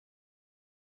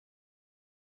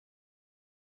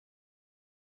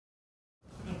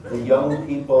The young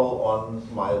people on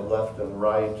my left and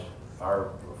right are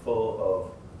full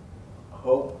of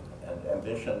hope and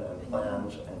ambition and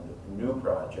plans and new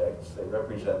projects. They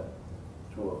represent,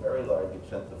 to a very large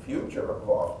extent, the future of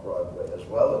Off-Broadway as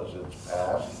well as its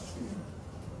past.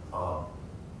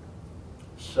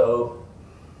 So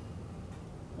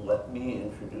let me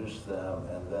introduce them,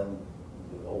 and then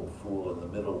the old fool in the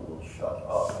middle will shut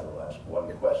up. I will ask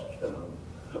one question and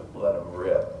let him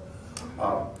rip.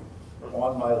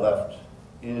 On my left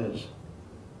is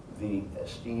the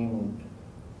esteemed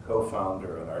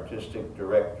co-founder and artistic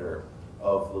director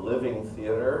of the Living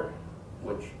Theater,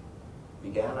 which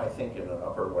began, I think, in an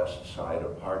Upper West Side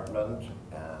apartment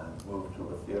and moved to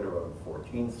a theater on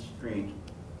 14th Street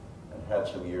and had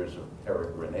some years of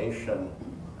peregrination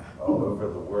all over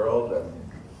the world, and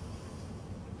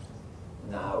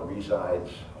now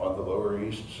resides on the Lower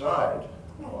East Side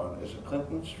on, is it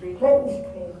Clinton Street? Clinton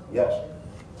Street. Yes.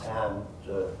 And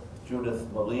Judith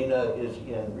Molina is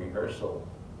in rehearsal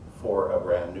for a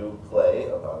brand new play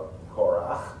about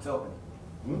Korach. It's open.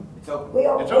 Hmm? It's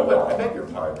open. It's open. I beg your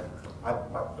pardon.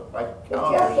 My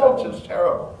calendar sense is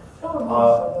terrible.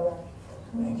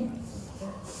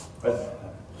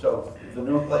 So the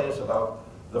new play is about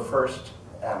the first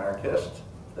anarchist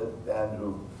and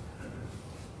who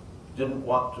didn't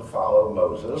want to follow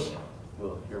Moses.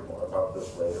 We'll hear more about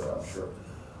this later, I'm sure.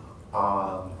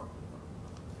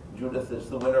 Judith is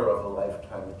the winner of a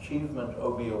Lifetime Achievement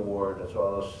Obie Award, as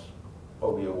well as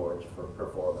Obie Awards for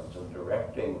performance and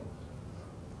directing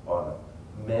on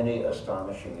many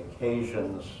astonishing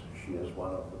occasions. She is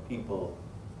one of the people,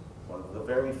 one of the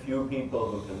very few people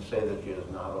who can say that she has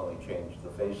not only changed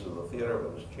the face of the theater,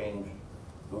 but has changed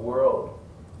the world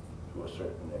to a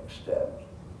certain extent.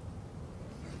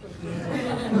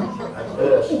 And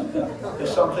this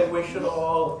is something we should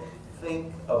all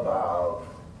think about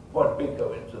when we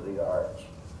go into the arts.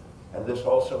 And this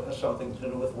also has something to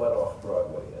do with what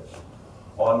Off-Broadway is.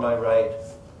 On my right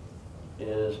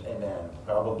is a man who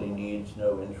probably needs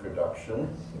no introduction.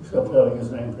 Except having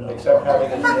his name pronounced. Except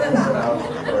having his name pronounced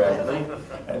correctly.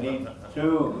 And he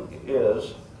too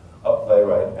is a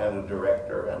playwright and a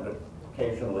director and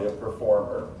occasionally a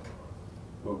performer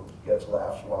who gets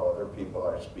laughs while other people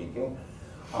are speaking.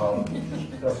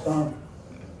 Best time.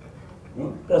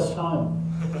 Best time.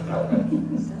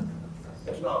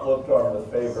 It's not looked on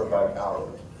with favor by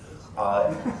colleagues.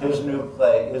 His new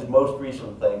play, his most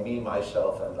recent play, Me,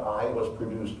 Myself, and I, was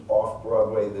produced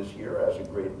off-Broadway this year, as a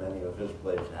great many of his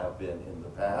plays have been in the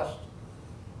past.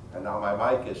 And now my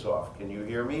mic is off. Can you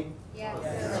hear me? Yes.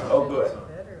 Oh, good.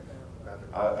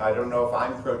 I don't know if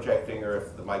I'm projecting or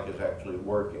if the mic is actually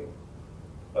working,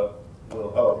 but we'll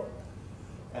hope.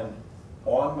 And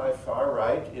on my far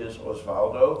right is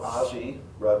Osvaldo Ozzy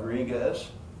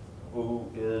Rodriguez, who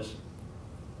is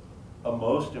a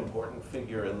most important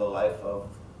figure in the life of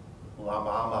La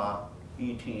Mama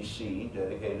ETC,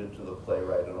 dedicated to the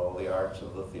playwright and all the arts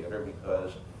of the theater,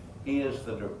 because he is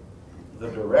the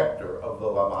director of the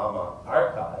La Mama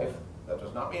archive. That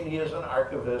does not mean he is an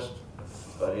archivist,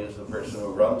 but he is the person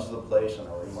who runs the place, and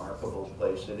a remarkable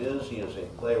place it is. He is a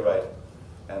playwright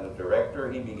and a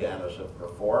director. He began as a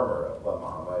performer at La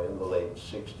Mama in the late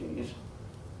 60s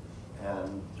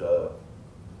and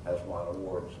has won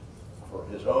awards for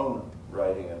his own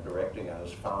writing and directing, and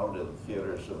has founded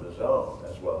theaters of his own,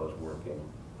 as well as working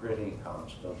pretty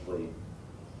constantly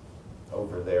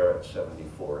over there at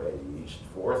 74A East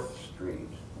 4th Street.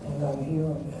 And I'm here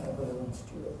on behalf of Ellen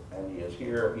Stewart. And he is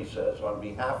here, he says, on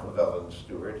behalf of Ellen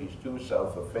Stewart. He's too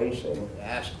self-effacing.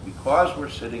 Asked, because we're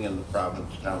sitting in the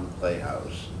Provincetown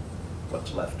Playhouse,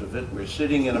 what's left of it, we're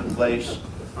sitting in a place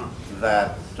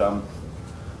that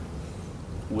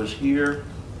was here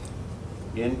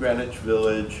in Greenwich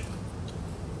Village,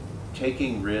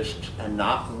 taking risks and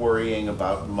not worrying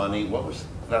about money. What was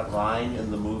that line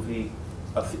in the movie?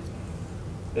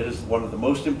 It is one of the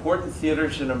most important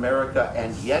theaters in America,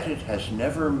 and yet it has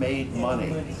never made money.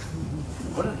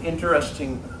 What an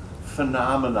interesting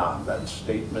phenomenon that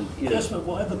statement is. Yes, but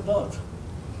why the but?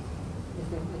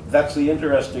 That's the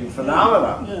interesting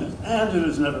phenomenon. Yes, and it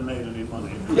has never made any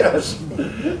money. Yes,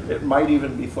 it might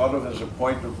even be thought of as a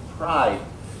point of pride.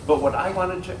 But what I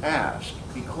wanted to ask,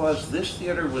 because this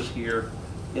theater was here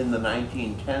in the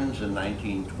 1910s and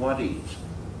 1920s,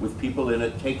 with people in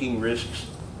it taking risks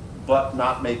but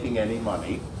not making any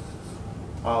money.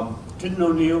 Didn't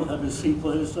O'Neill have his sea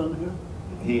plays done here?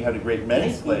 He had a great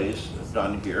many plays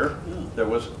done here. Yeah. There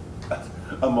was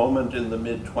a moment in the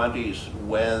mid-20s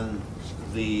when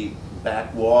the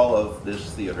back wall of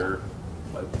this theater,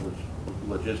 like, was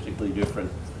logistically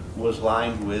different, was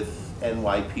lined with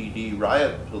NYPD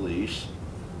riot police,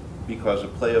 because a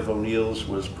play of O'Neill's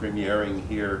was premiering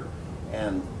here,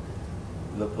 and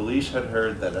the police had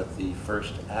heard that at the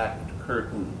first act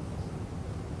curtain,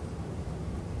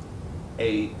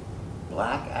 a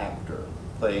black actor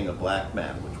playing a black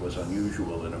man, which was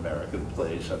unusual in American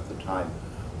plays at the time,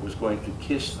 was going to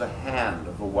kiss the hand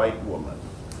of a white woman.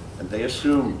 And they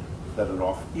assumed that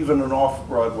even an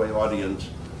off-Broadway audience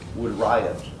would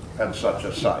riot at such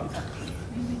a sight.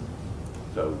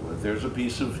 So there's a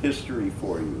piece of history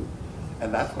for you.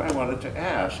 And that's what I wanted to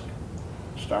ask,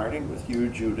 starting with you,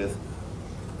 Judith,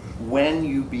 when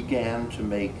you began to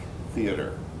make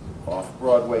theater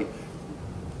off-Broadway,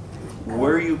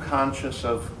 were you conscious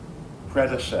of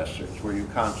predecessors? Were you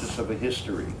conscious of a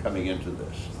history coming into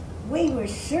this? We were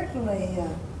certainly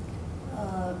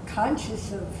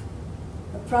conscious of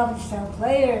the Provincetown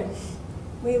Players.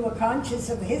 We were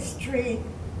conscious of history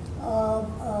of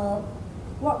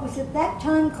what was at that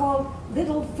time called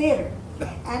Little Theater.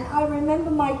 And I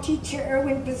remember my teacher,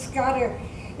 Erwin Piscator,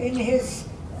 in his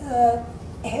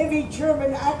heavy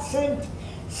German accent,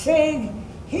 saying,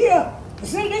 "Here, the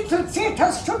little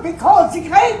theaters should be called the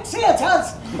great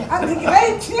theaters, and the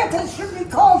great theaters should be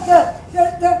called the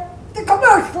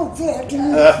commercial theater."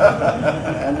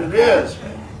 And it is.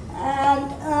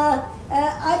 And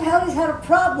I've always had a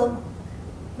problem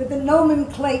with the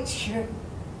nomenclature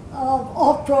of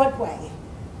Off-Broadway.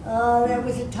 There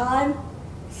was a time,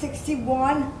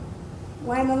 61,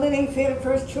 when the Living Theater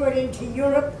first toured into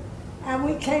Europe, and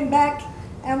we came back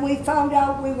and we found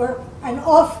out we were an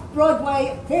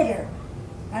off-Broadway theater.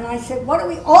 And I said, "What are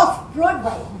we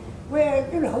off-Broadway?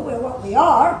 We're what we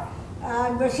are,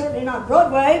 and we're certainly not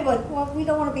Broadway, but we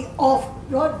don't want to be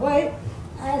off-Broadway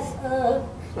as a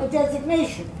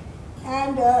designation."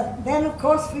 And then, of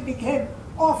course, we became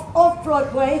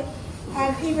off-Broadway,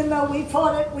 and even though we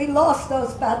fought it, we lost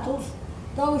those battles.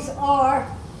 Those are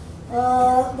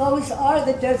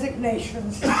the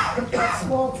designations of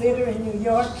small theater in New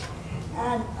York,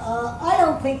 and I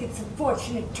don't think it's a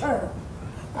fortunate term.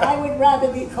 I would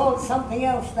rather be called something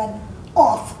else than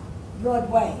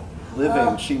off-Broadway.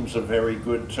 Living seems a very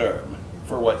good term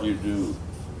for what you do.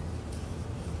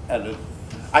 And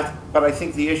but I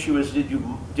think the issue is,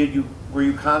 were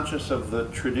you conscious of the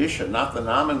tradition, not the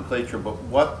nomenclature, but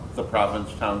what the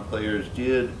Provincetown Players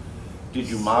did? Did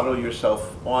you model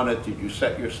yourself on it? Did you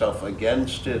set yourself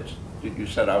against it? Did you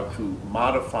set out to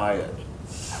modify it?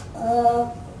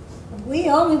 We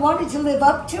only wanted to live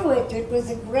up to it. It was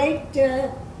a great,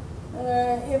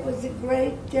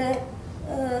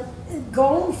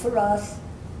 goal for us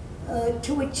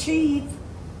to achieve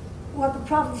what the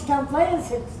Provincetown Players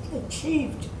had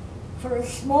achieved, for a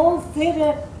small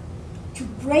theater to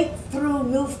break through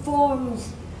new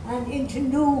forms and into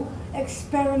new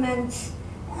experiments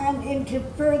and into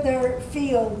further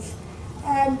fields.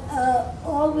 And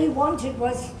all we wanted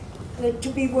was to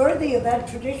be worthy of that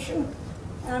tradition,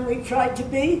 and we tried to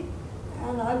be,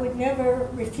 and I would never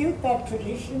refute that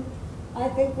tradition. I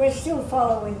think we're still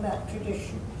following that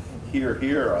tradition.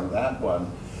 Here on that one.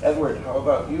 Edward, how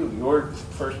about you? Your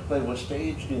first play was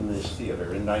staged in this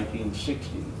theater in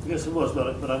 1960. Yes, it was,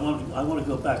 but I want to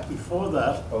go back before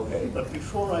that. Okay. But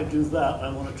before I do that, I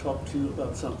want to talk to you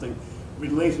about something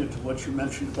related to what you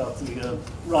mentioned about the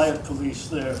riot police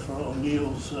there for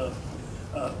O'Neill's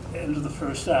end of the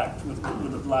first act with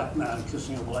a black man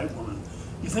kissing a white woman.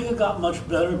 You think it got much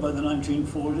better by the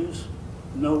 1940s?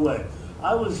 No way.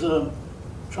 I was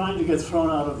trying to get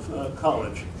thrown out of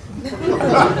college.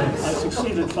 I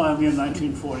succeeded finally in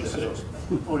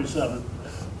 1947.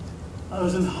 I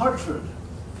was in Hartford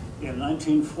in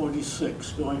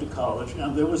 1946 going to college,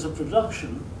 and there was a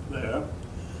production there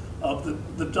of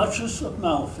the Duchess of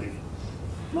Malfi,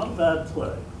 not a bad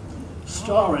play,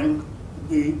 starring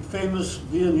the famous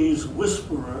Viennese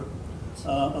whisperer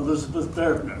Elizabeth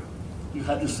Bergner. You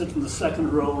had to sit in the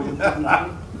second row and you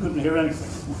couldn't hear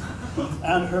anything.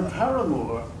 And her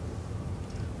paramour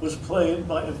was played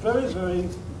by a very, very,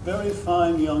 very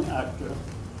fine young actor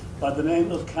by the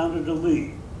name of Count de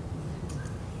Lee.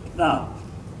 Now,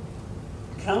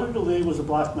 Count de Lee was a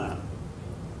black man.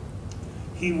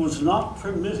 He was not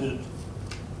permitted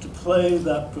to play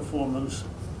that performance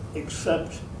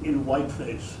except in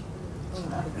whiteface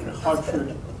in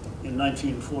Hartford in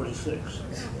 1946.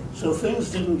 So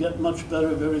things didn't get much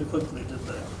better very quickly, did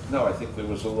they? No, I think there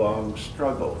was a long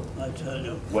struggle. I tell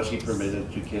you. Was he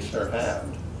permitted to kiss her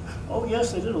hand? Oh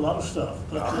yes, they did a lot of stuff,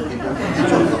 but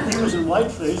he was in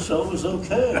whiteface, so it was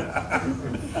okay.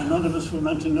 And none of us were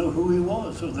meant to know who he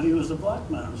was, or that he was a black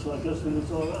man, so I guess it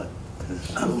was all right.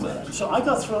 So I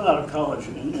got thrown out of college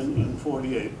in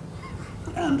 48,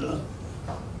 and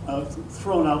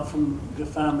thrown out from the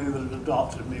family that had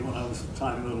adopted me when I was a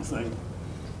tiny little thing,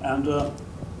 and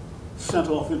sent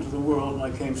off into the world, and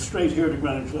I came straight here to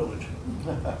Greenwich Village.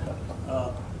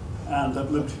 And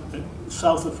I've lived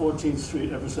south of 14th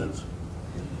Street ever since.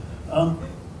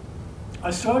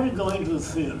 I started going to the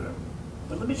theater,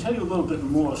 but let me tell you a little bit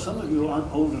more. Some of you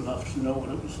aren't old enough to know what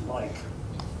it was like.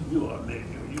 You are, maybe,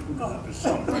 or you can go after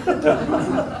some.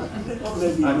 Or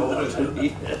maybe I'm older than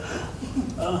he.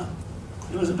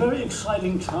 It was a very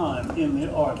exciting time in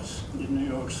the arts in New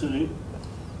York City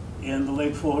in the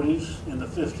late 40s, in the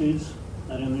 50s,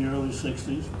 and in the early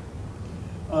 60s.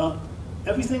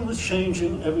 Everything was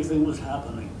changing, everything was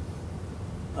happening.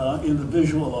 In the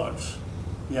visual arts,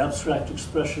 the abstract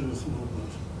expressionist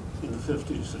movement in the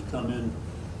 50s had come in,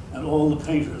 and all the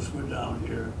painters were down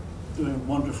here doing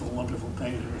wonderful, wonderful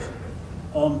paintings.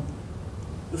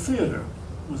 The theater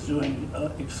was doing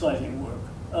exciting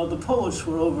work. The poets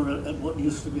were over at what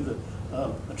used to be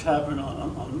a tavern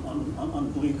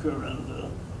on Bleecker and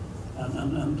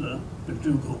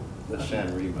McDougal. The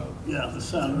San Remo. Yeah, the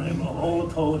San Remo. All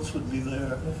the poets would be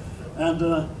there.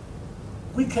 And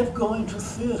we kept going to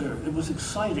theater. It was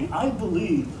exciting. I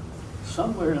believe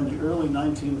somewhere in the early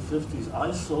 1950s,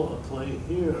 I saw a play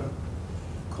here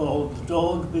called The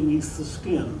Dog Beneath the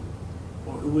Skin,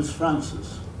 or Who Was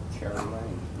Francis? Cherry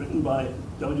Lane. Written by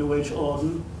W.H.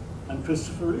 Auden and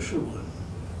Christopher Isherwood.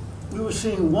 We were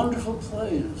seeing wonderful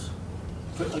plays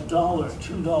for $1,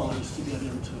 $2 to get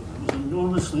into. It was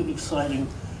enormously exciting.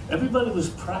 Everybody was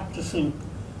practicing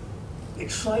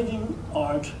exciting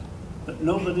art, but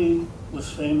nobody was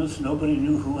famous, nobody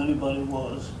knew who anybody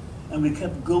was. And we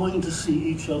kept going to see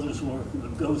each other's work. We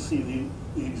would go see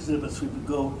the exhibits. We would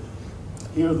go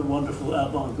hear the wonderful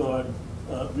avant-garde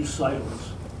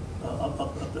recitals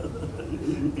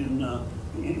in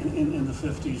the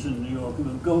 50s in New York. We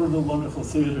would go to the wonderful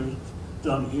theaters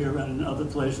done here and in other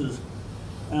places.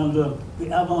 And the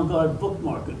avant-garde book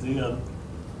market, the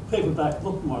paperback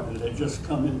book market had just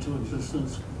come into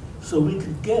existence. So we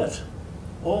could get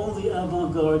all the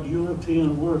avant-garde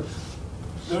European works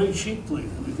very cheaply,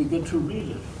 and we could get to read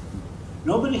it.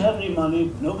 Nobody had any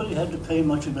money, nobody had to pay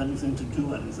much of anything to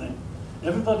do anything.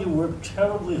 Everybody worked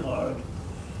terribly hard,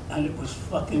 and it was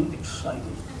fucking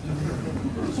exciting.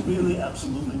 It was really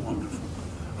absolutely wonderful.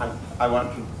 I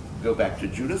want to go back to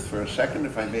Judith for a second,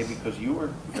 if I may, because you were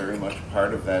very much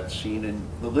part of that scene. And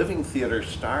the Living Theater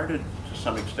started to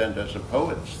some extent as a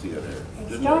poets' theater.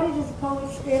 It started as a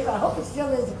poets' theater. I hope it still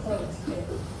is a poets'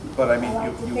 theater. But I mean,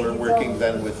 you were working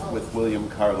then with William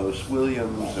Carlos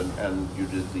Williams, and you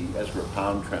did the Ezra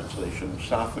Pound translation of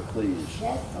Sophocles.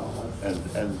 Yes,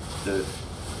 almost. And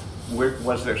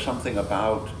was there something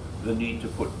about the need to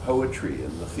put poetry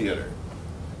in the theater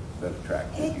that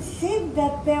attracted you? It seemed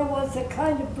that there was a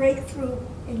kind of breakthrough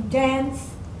in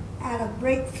dance and a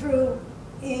breakthrough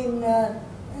in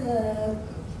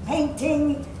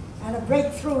painting and a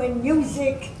breakthrough in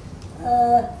music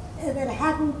that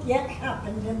hadn't yet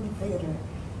happened in the theater.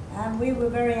 And we were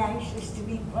very anxious to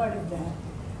be part of that.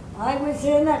 I was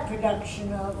in that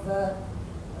production of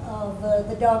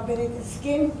The Dog Beneath the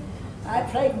Skin. I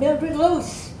played Mildred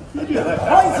Luce.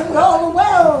 Poisoned all the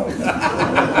wells.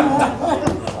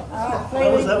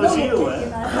 That was you,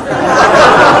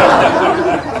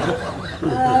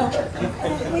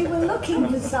 we were looking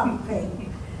for something.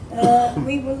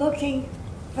 We were looking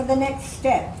for the next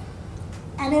step.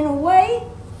 And in a way,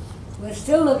 we're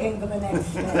still looking for the next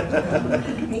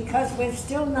step because we're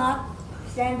still not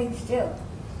standing still.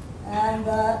 And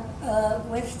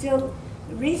we're still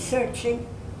researching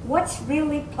what's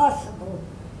really possible.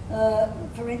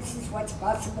 For instance, what's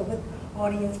possible with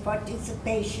audience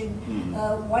participation,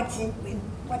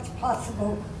 what's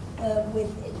possible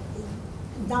with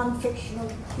non-fictional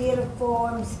theater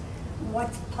forms,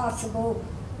 what's possible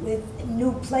with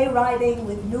new playwriting,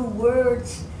 with new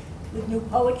words, with new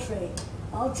poetry.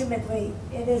 Ultimately,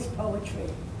 it is poetry.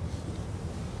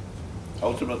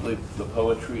 Ultimately, the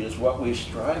poetry is what we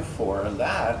strive for, and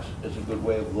that is a good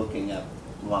way of looking at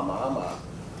La Mama.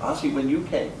 Ozzy, when you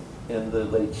came in the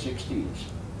late 60s,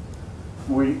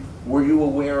 were you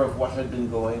aware of what had been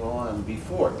going on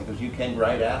before? Because you came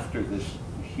right after this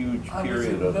huge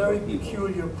period of I was a very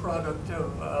peculiar product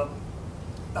of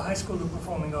the High School of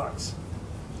Performing Arts,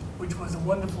 which was a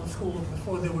wonderful school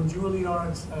before there were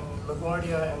Juilliards and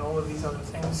LaGuardia and all of these other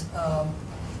things.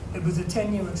 It was a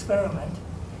 10-year experiment,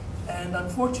 and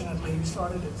unfortunately, you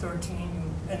started at 13,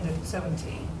 you ended at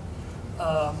 17.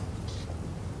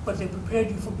 But they prepared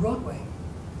you for Broadway,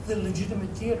 the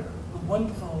legitimate theater, the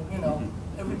wonderful,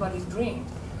 everybody's dream.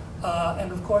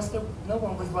 And of course, no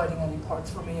one was writing any parts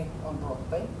for me on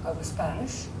Broadway. I was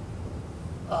Spanish.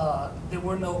 There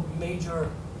were no major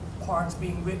parts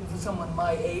being written for someone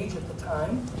my age at the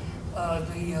time.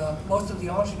 Most of the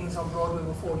ingenues on Broadway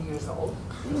were 40 years old.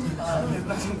 There's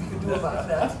nothing we could do about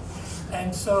that.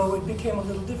 And so it became a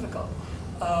little difficult.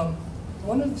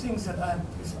 One of the things that I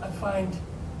find,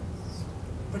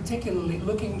 particularly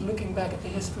looking back at the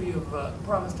history of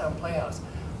Provincetown Playhouse,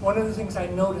 one of the things I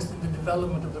noticed in the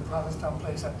development of the Provincetown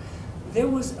Playhouse, there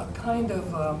was a kind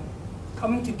of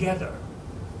coming together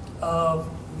of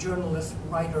journalists,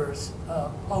 writers,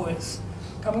 poets,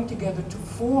 coming together to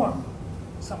form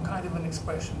some kind of an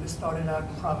expression. This started out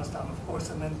in Provincetown, of course,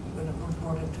 and then it was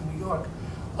brought into New York.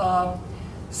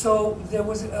 So there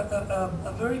was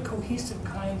a very cohesive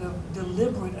kind of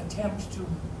deliberate attempt to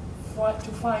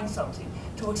find something,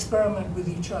 to experiment with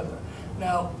each other.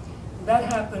 Now, that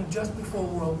happened just before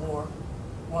World War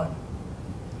I,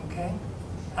 okay?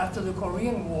 After the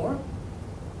Korean War,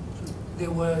 there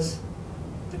was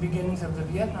the beginnings of the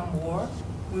Vietnam War.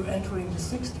 We were entering the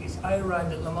 60s. I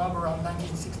arrived at Le Mans around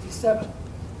 1967.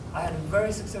 I had a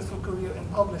very successful career in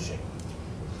publishing.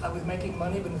 I was making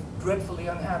money, but dreadfully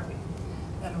unhappy.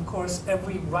 And of course,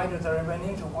 every writer that I ran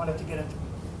into wanted to get into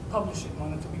publishing,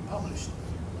 wanted to be published.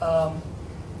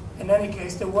 In any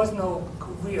case, there was no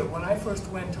career. When I first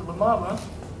went to Le Mans,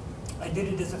 I did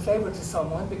it as a favor to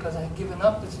someone because I had given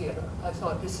up the theater. I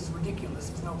thought, this is ridiculous.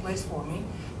 There's no place for me.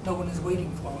 No one is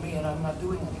waiting for me, and I'm not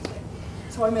doing anything.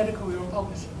 So I made a career in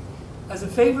publishing. As a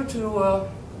favor to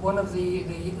one of the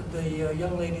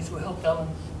young ladies who helped Ellen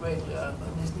greatly,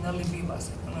 Ms. Nellie Vivas,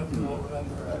 I don't know if you all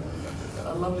remember her,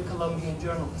 a lovely Colombian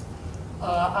journalist.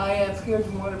 I appeared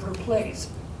in one of her plays.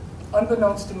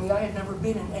 Unbeknownst to me, I had never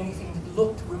been in anything that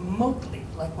looked remotely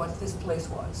like what this place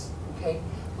was, okay?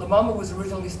 La Mama was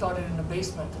originally started in a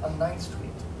basement on 9th Street,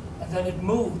 and then it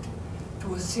moved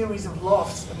to a series of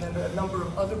lofts and then a number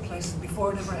of other places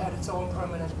before it ever had its own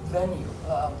permanent venue.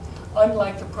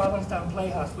 Unlike the Provincetown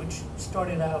Playhouse, which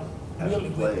started out really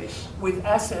with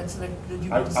assets that you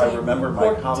could say I remember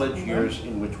my college years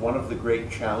in which one of the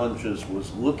great challenges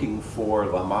was looking for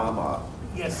La Mama.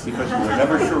 Yes. Because we were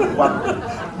never sure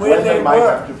when they might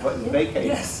have to vacate.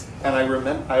 Yes. And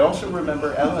I also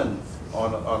remember Ellen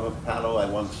on a panel I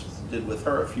once did with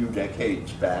her a few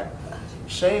decades back,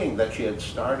 saying that she had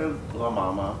started La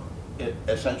Mama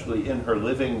essentially in her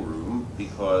living room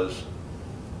because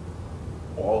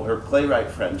all her playwright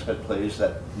friends had plays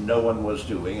that no one was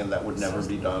doing and that would never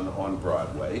be done on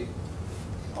Broadway.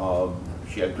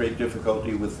 She had great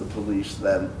difficulty with the police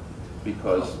then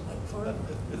because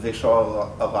they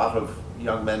saw a lot of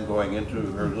young men going into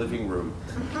her living room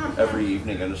every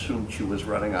evening and assumed she was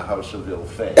running a house of ill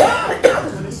fame.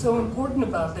 What is so important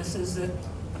about this is that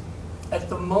at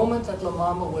the moment that La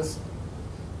Mama was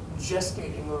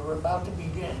gestating or about to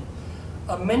begin,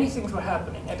 many things were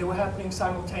happening, and they were happening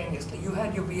simultaneously. You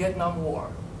had your Vietnam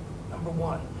War, number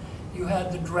one. You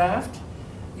had the draft.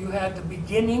 You had the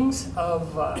beginnings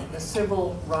of the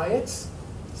civil riots,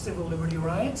 civil liberty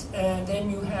riots, and then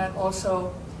you had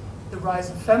also the rise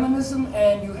of feminism,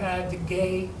 and you had the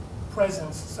gay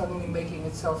presence suddenly making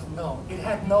itself known. It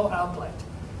had no outlet.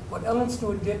 What Ellen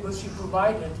Stewart did was she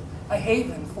provided a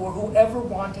haven for whoever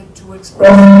wanted to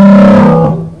express.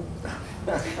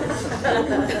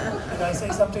 Did I say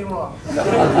something wrong? No.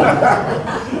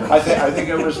 I think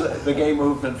it was the gay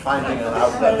movement finding an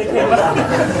outlet.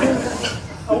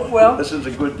 Oh, well, this is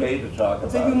a good day to talk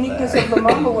about the uniqueness of La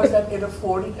Mama was that it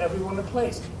afforded everyone a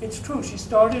place. It's true, she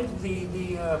started the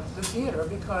theater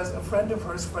because a friend of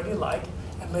hers, Freddie Light,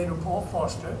 and later Paul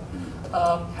Foster,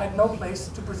 had no place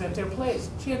to present their plays.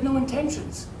 She had no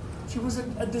intentions. She was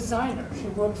a designer. She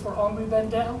worked for Henri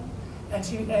Bendel and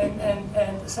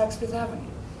Saks Fifth Avenue.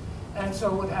 And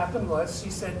so what happened was she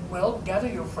said, well, gather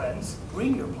your friends,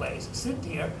 bring your plays, sit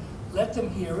here, let them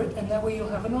hear it, and that way you'll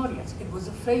have an audience. It was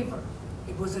a favor.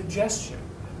 It was a gesture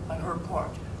on her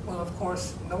part. Well, of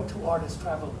course, no two artists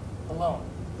travel alone.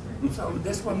 So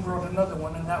this one brought another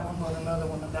one, and that one brought another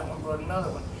one, and that one brought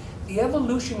another one. The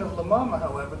evolution of La Mama,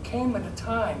 however, came at a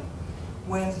time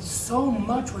when so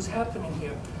much was happening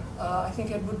here. I think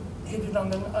Edward hit it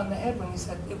on the head when he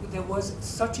said there was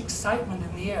such excitement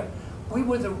in the air. We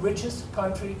were the richest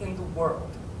country in the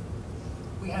world.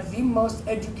 We had the most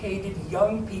educated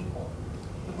young people,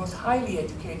 the most highly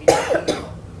educated young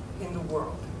people in the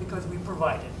world, because we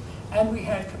provided. And we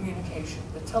had communication.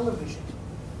 The television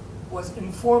was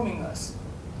informing us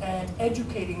and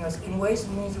educating us in ways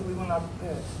and means that we were not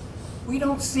prepared. We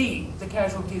don't see the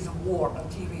casualties of war on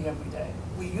TV every day.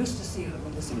 We used to see them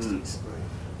in the 60s.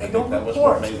 They don't that was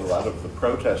report. what made a lot of the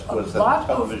protest was A that lot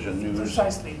the of- television news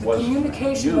Precisely. The was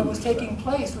communication that was used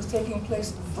taking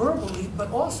place verbally,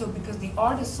 but also because the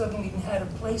artists suddenly had a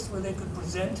place where they could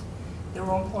present their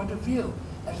own point of view.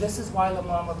 And this is why La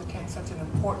Mama became such an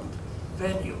important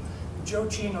venue. Joe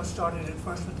Chino started it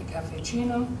first with the Cafe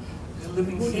Chino, the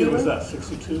Living What Theater. year was that,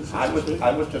 62, 63?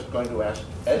 I was just going to ask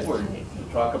Edward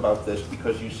to talk about this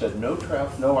because you said no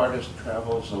artist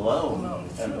travels alone. No,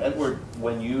 it's And true. Edward,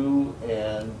 when you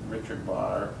and Richard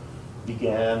Barr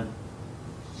began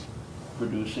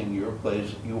producing your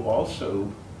plays, you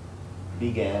also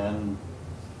began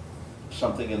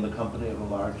something in the company of a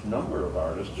large number of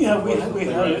artists. Yeah, we Wasn't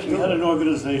there too? had an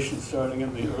organization starting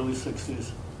in the early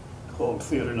 60s called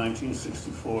Theater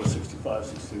 1964, 65,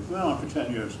 66. We went on for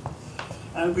 10 years.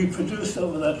 And we produced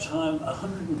over that time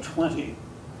 120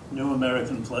 new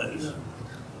American plays,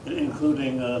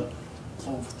 including the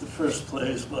first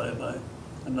plays by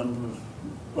a number of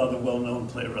rather well-known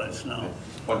playwrights now.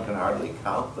 One can hardly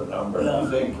count the number, Yeah, I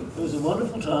think. it was a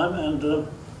wonderful time, and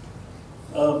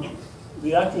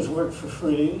the actors worked for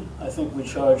free. I think we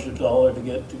charged $1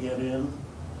 to get in,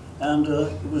 and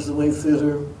it was the way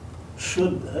theater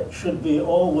should be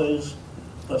always,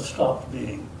 but stopped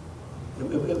being. It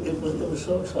was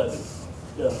so exciting.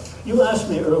 Yeah. You asked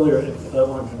me earlier if I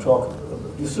wanted to talk.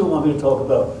 Do you still want me to talk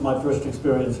about my first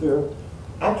experience here?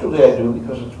 Actually, I do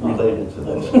because it's related to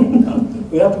this.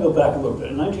 We have to go back a little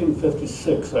bit. In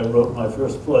 1956, I wrote my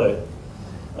first play,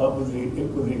 with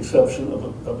the exception of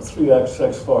a 3-act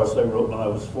sex farce I wrote when I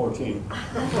was 14.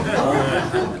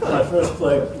 My first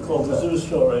play called The Zoo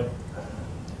Story.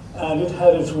 And it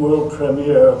had its world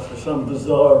premiere for some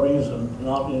bizarre reason,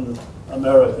 not in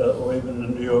America or even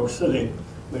in New York City,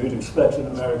 where you'd expect an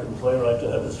American playwright to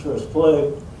have his first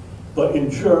play, but in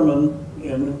German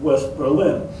in West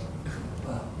Berlin.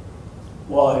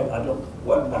 Why? I don't.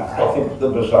 Well, I think the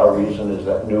bizarre reason is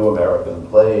that new American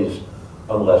plays,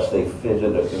 unless they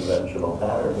fitted a conventional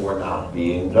pattern, were not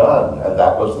being done. And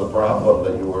that was the problem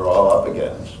that you were all up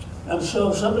against. And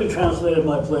so somebody translated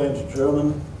my play into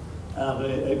German, and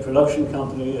a production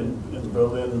company in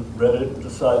Berlin read it and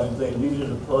decided they needed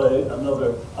to play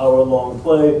another hour-long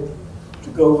play to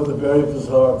go with a very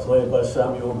bizarre play by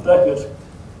Samuel Beckett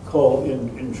called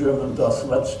in German Das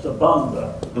letzte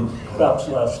Bande, Krapp's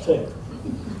Last Tape.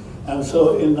 And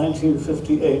so in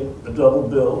 1958, the double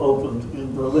bill opened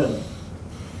in Berlin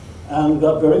and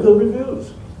got very good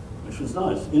reviews, which was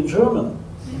nice, in German.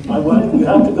 I went, you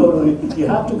have to go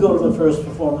to the first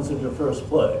performance of your first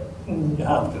play. You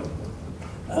have to.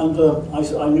 And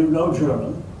I knew no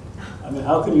German. I mean,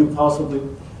 how can you possibly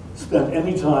spend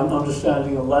any time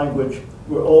understanding a language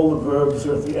where all the verbs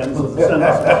are at the ends of the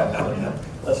sentence?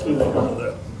 Let's leave it over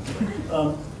there.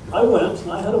 I went,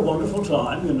 and I had a wonderful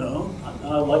time, you know.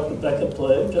 I liked the Beckett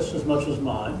play just as much as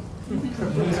mine. And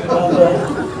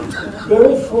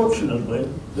very fortunately,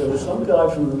 there was some guy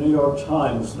from the New York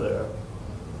Times there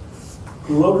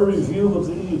who wrote a review of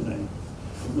the evening.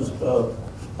 It was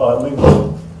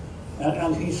bilingual.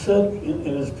 And he said in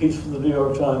his piece for the New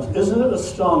York Times, "Isn't it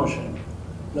astonishing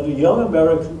that a young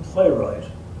American playwright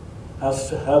has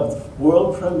to have the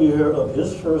world premiere of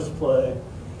his first play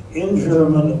in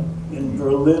German, in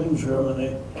Berlin,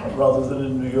 Germany, rather than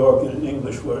in New York and in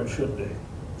English where it should be?"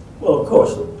 Well, of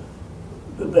course,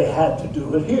 they had to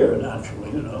do it here,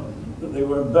 naturally, you know. They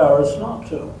were embarrassed not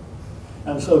to.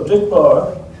 And so Dick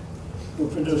Barr, who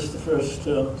produced the first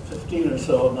 15 or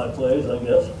so of my plays, I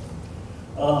guess,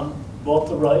 bought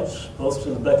the rights, both to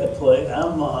the Beckett play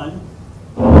and mine.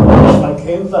 I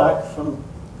came back from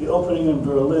the opening in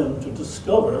Berlin to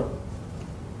discover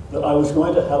that I was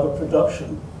going to have a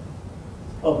production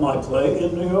of my play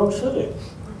in New York City.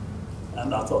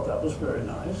 And I thought that was very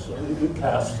nice. So we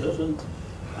cast it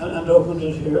and opened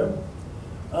it here.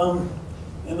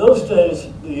 In those days,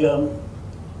 the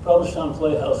Provincetown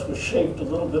Playhouse was shaped a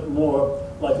little bit more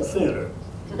like a theater.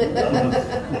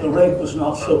 The rate was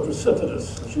not so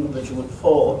precipitous that you would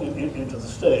fall into the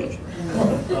stage.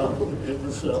 It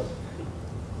was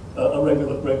a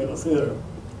regular theater.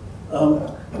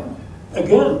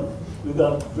 Again, we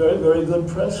got very, very good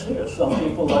press here. Some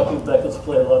people liking Beckett's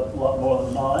play a lot more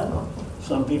than mine.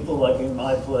 Some people liking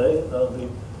my play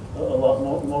a lot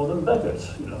more than Beckett's.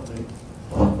 You know,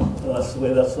 that's the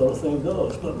way that sort of thing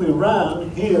goes. But we ran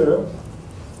here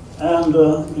and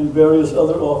in various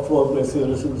other off-Broadway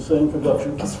theaters in the same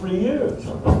production for 3 years,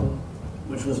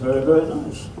 which was very, very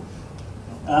nice.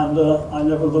 And I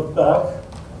never looked back.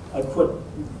 I quit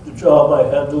the job I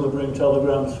had delivering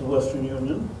telegrams for Western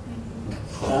Union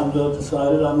and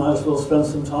decided I might as well spend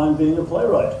some time being a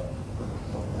playwright.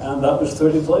 And that was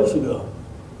 30 plays ago.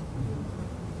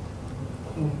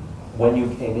 When you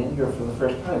came in here for the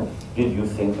first time, did you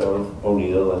think of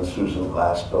O'Neill and Susan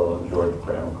Glasgow and George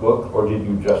Graham Cook, or did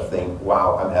you just think,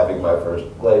 wow, I'm having my first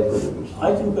play produced?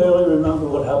 I can barely remember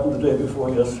what happened the day before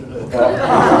yesterday.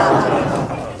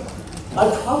 I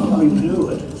probably knew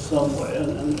it in some way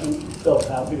and felt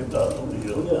happy about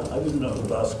O'Neill. Yeah, I didn't know who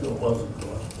Glasgow wasn't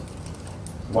going.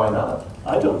 Why not?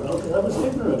 I don't know, because I was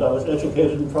ignorant. I was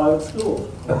educated in private schools.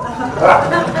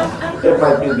 It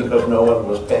might be because no one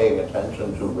was paying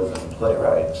attention to women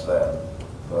playwrights then.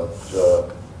 But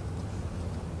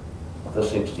the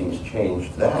 60s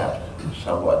changed that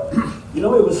somewhat. You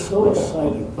know, it was so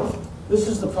exciting. This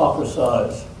is the proper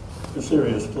size for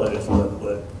serious plays, by the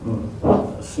way.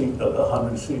 A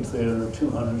 100-seat theater,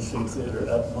 200-seat theater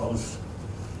at most.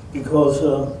 Because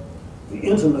the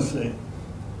intimacy,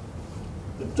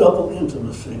 the double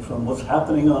intimacy from what's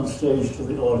happening on stage to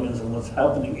the audience and what's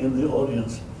happening in the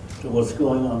audience to what's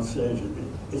going on stage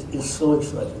is so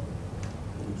exciting.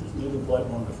 It's just really quite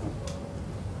wonderful.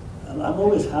 And I'm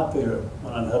always happier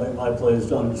when I'm having my plays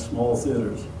done in small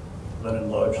theaters than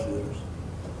in large theaters.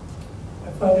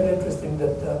 I find it interesting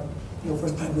that your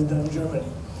first play was done in Germany.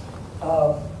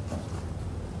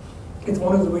 It's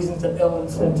one of the reasons that Ellen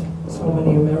sent so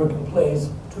many American plays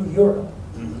to Europe.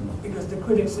 Because the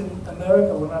critics in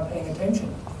America were not paying attention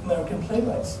to American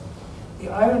playwrights. The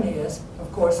irony is,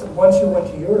 of course, that once you went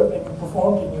to Europe and you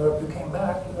performed in Europe, you came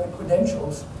back, you had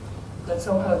credentials, that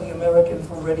somehow the Americans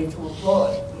were ready to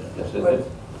applaud. Yes, it's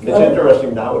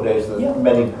interesting nowadays that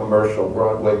many commercial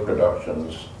Broadway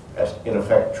productions, in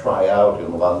effect, try out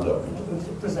in London.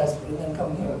 Precisely, and then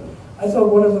come here. I thought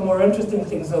one of the more interesting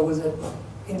things, though, was that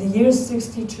in the years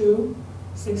 62,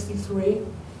 63,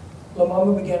 La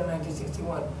Mama began in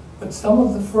 1961. But some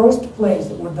of the first plays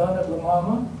that were done at La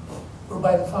Mama were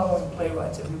by the following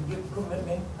playwrights. If you permit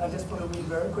me, I just want to read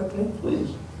very quickly.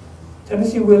 Please.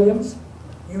 Tennessee Williams,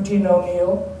 Eugene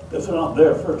O'Neill. That's not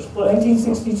their first play.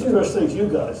 1962. The first things you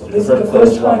guys did. This is the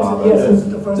first time, yes, this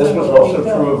is the first time. This was also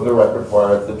true of the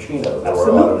repertoire of the Chino. There were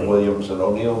a lot of Williams and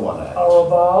O'Neill one acts.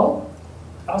 Arrabal,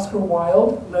 Oscar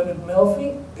Wilde, Leonard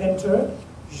Melfi, Pinter,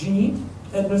 Gide,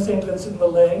 Edna St. Vincent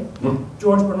Millay,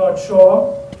 George Bernard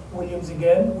Shaw, Williams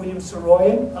again, William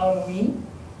Saroyan, Ennui,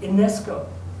 Inesco.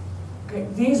 Okay,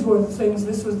 these were the things,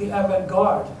 this was the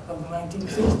avant-garde of the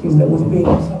 1960s that was being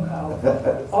somehow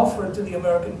offered to the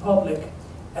American public,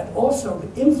 and also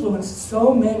influenced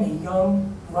so many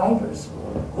young writers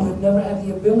who had never had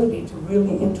the ability to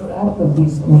really interact with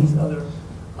these other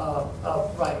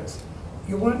writers.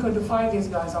 You weren't going to find these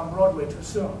guys on Broadway too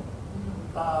soon.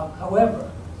 However,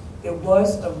 there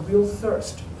was a real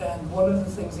thirst, and one of the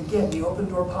things, again, the open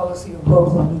door policy of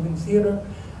both the Moving Theater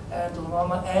and La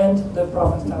Mama and the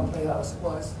Provincetown Playhouse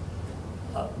was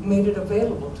made it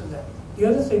available to them. The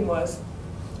other thing was,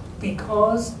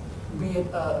 because, be it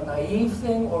a naive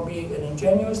thing or be it an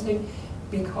ingenuous thing,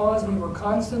 because we were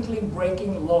constantly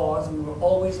breaking laws, we were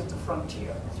always at the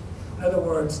frontier. In other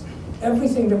words,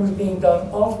 everything that was being done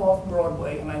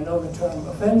off-Broadway, and I know the term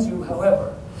offends you,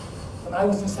 however, when I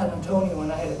was in San Antonio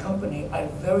and I had a company, I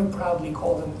very proudly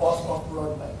called them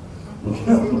Off-Broadway.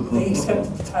 They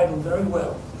accepted the title very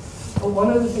well. But one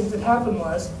of the things that happened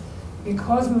was,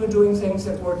 because we were doing things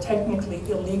that were technically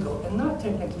illegal, and not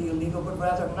technically illegal, but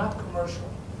rather not commercial,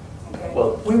 okay?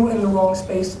 Well, we were in the wrong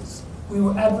spaces. We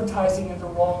were advertising in the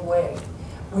wrong way.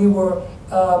 We were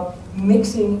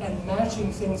mixing and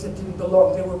matching things that didn't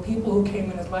belong. There were people who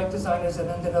came in as light designers and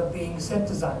ended up being set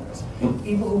designers.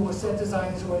 People who were set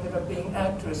designers who ended up being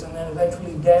actors and then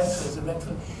eventually dancers.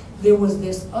 There was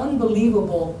this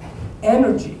unbelievable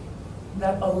energy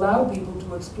that allowed people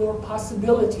to explore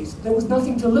possibilities. There was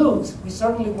nothing to lose. We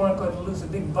certainly weren't going to lose a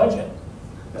big budget.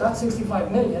 Not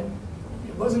 65 million.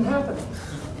 It wasn't happening.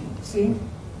 See?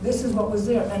 This is what was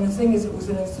there. And the thing is, it was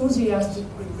an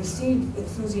received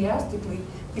enthusiastically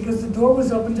because the door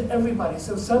was open to everybody.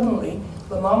 So suddenly,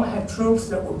 La Mama had troops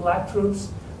that were black troops,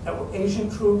 that were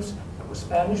Asian troops, that were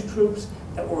Spanish troops,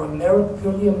 that were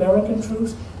purely American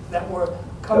troops, that were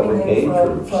coming in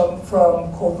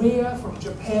from Korea, from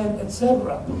Japan,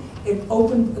 etc. It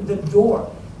opened the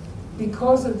door.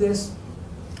 Because of this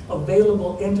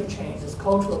available interchange, this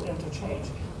cultural interchange,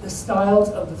 the styles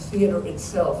of the theater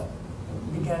itself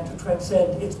began to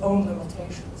transcend its own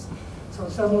limitations. So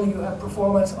suddenly you have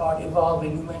performance art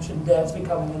evolving. You mentioned dance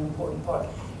becoming an important part.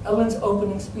 Ellen's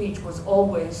opening speech was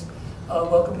always,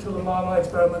 welcome to La Mama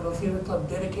Experimental Theater Club,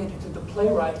 dedicated to the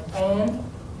playwright and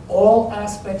all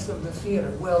aspects of the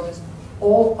theater. Well,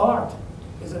 all art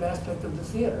is an aspect of the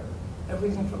theater.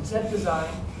 Everything from set design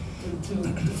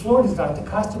to floor design, to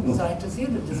costume design, to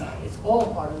theater design. It's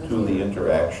all part of the To theater. the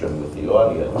interaction with the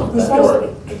audience.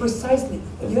 Precisely, precisely.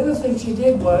 The other thing she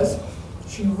did was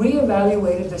she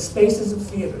reevaluated the spaces of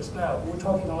theaters. Now, we're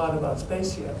talking a lot about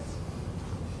space here.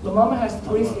 La Mama has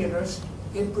 3 theaters.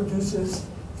 It produces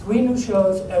 3 new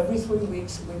shows every 3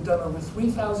 weeks. We've done over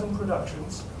 3,000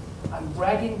 productions. I'm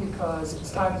bragging because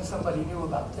it's time that somebody knew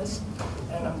about this,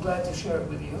 and I'm glad to share it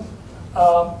with you.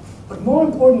 But more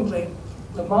importantly,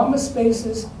 La Mama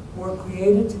spaces were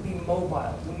created to be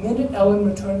mobile. The minute Ellen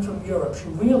returned from Europe, she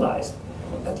realized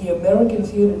that the American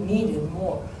theater needed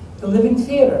more. The Living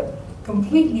Theater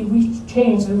completely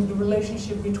changed the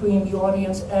relationship between the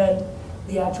audience and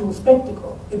the actual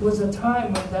spectacle. It was a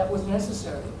time when that was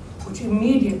necessary, which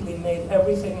immediately made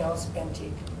everything else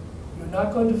antique. You're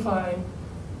not going to find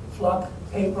flock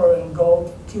paper and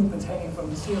gold cupids hanging from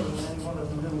the ceiling in any one of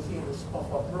the little theaters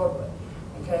off-Broadway,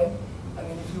 okay? I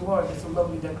mean, if you are, it's a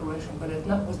lovely decoration, but it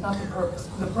was not the purpose.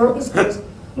 The purpose was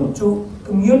to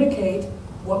communicate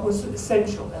what was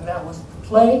essential, and that was the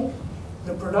play,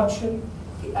 the production,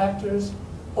 the actors,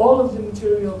 all of the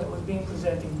material that was being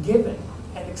presented, given,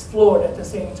 and explored at the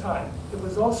same time. It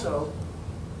was also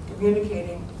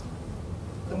communicating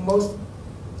the most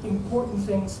important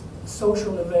things,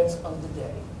 social events of the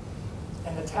day,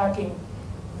 and attacking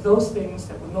those things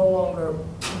that were no longer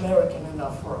American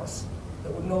enough for us,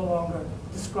 that were no longer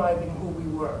describing who we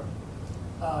were.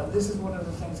 This is one of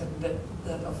the things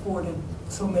that afforded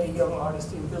so many young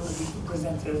artists the ability to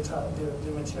present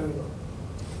their material.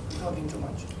 I'm talking too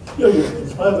much. Yeah, in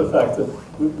spite of the fact that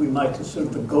we might consider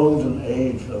the golden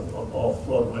age of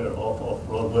off-Broadway or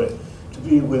off-Broadway to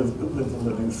be with the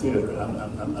Living Theater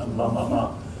and La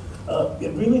Mama.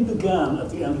 It really began at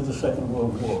the end of the Second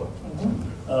World War.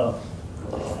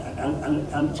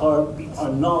 And our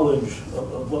knowledge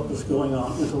of what was going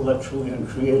on intellectually and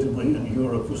creatively in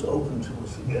Europe was open to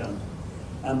us again.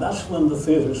 And that's when the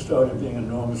theater started being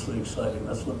enormously exciting.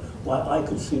 That's why I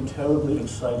could see terribly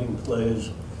exciting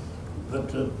plays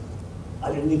that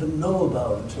I didn't even know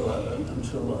about until the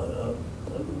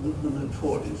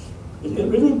mid-40s. It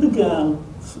really began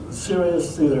the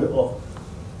serious theater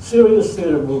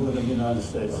movement in the United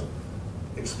States.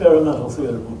 Experimental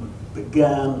theater movement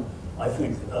began, I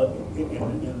think, at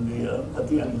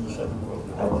the end of the Second World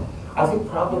War. I think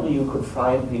probably you could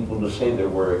find people to say there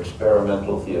were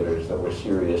experimental theaters that were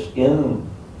serious in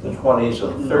the 20s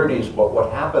and 30s, but what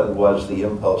happened was the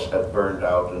impulse had burned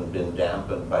out and been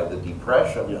dampened by the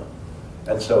Depression. Yeah.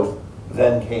 And so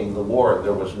then came the war.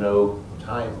 There was no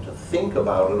time to think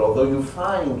about it, although you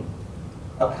find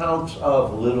accounts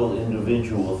of little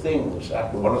individual things.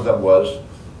 One of them was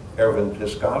Erwin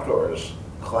Piscator's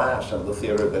class in the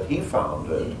theater that he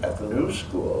founded at the New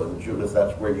School. And Judith,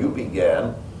 that's where you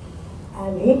began.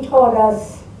 And he taught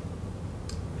us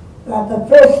that the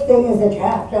first thing is that you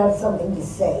have to have something to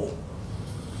say.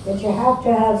 That you have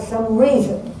to have some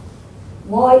reason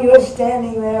why you're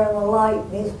standing there in the light,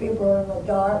 these people are in the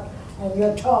dark, and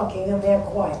you're talking and they're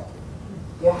quiet.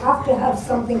 You have to have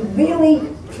something really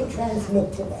to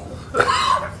transmit to them.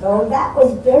 So that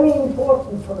was very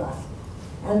important for us.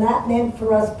 And that meant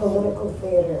for us political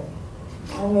theater.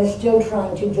 And we're still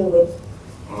trying to do it.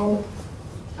 And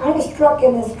I was struck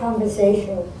in this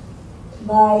conversation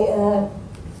by,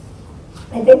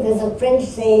 I think there's a French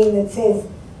saying that says,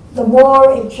 the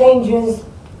more it changes,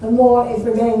 the more it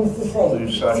remains the same.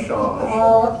 Because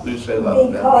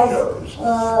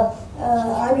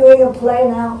I'm doing a play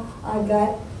now. I've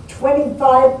got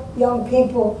 25 young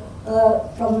people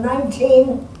from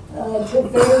 19 to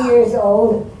 30 years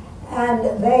old, and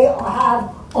they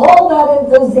have all that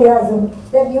enthusiasm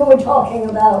that you were talking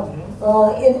about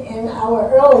in our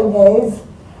early days,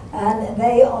 and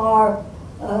they are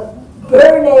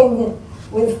burning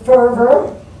with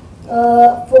fervor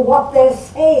for what they're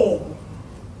saying,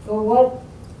 for what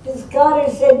Piscator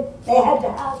said they had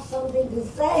to have something to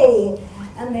say,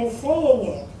 and they're saying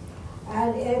it.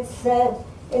 And it's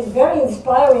very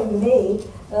inspiring to me.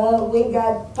 We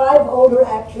got 5 older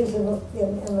actors in the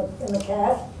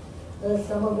cast.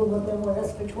 Some of them have been with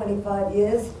us for 25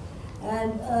 years.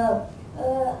 And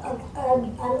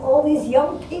all these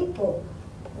young people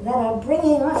that are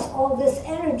bringing us all this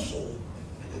energy.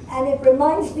 And it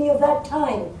reminds me of that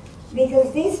time,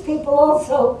 because these people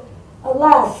also,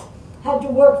 alas, had to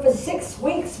work for 6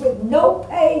 weeks with no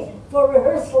pay for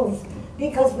rehearsals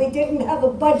because we didn't have a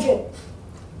budget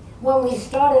when we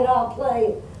started our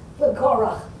play, The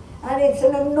Korach. And it's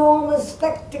an enormous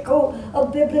spectacle, a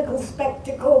biblical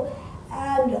spectacle,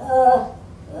 and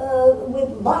with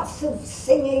lots of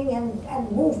singing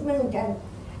and movement,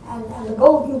 and the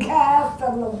golden calf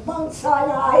and the Mount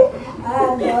Sinai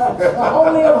and the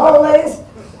Holy of Holies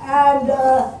and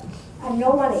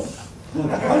no money.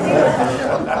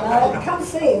 Come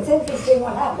see, it's interesting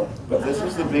what happened. But this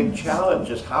is the big challenge,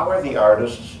 is how are the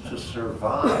artists to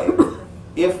survive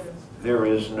if there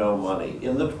is no money?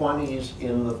 In the 20s,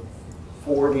 in the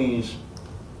 40s,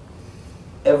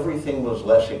 everything was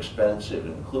less expensive,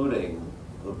 including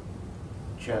the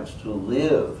chance to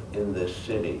live in this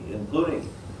city, including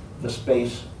the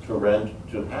space to rent,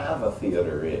 to have a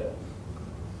theater in.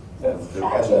 And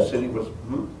the city was...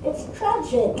 It's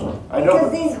tragic. I know.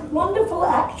 Because these wonderful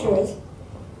actors,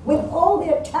 with all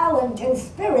their talent and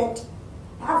spirit,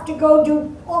 have to go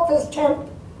do office temp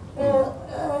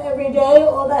every day,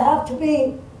 or they have to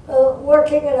be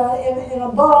working in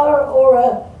a bar or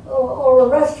a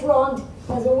restaurant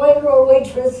as a waiter or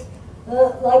waitress,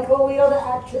 like all the other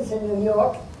actors in New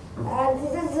York. And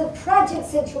this is a tragic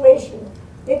situation.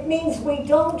 It means we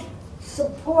don't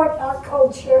support our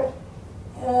culture.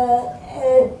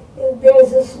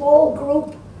 There's a small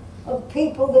group of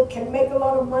people that can make a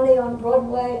lot of money on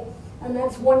Broadway, and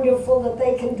that's wonderful that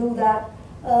they can do that.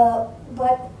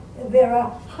 But there are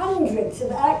hundreds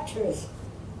of actors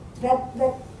that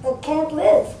can't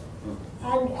live.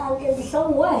 And in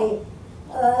some way,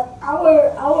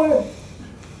 our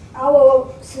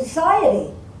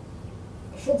society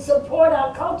should support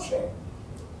our culture.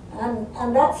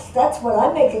 And that's what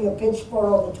I'm making a pitch for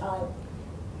all the time.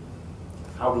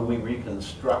 How do we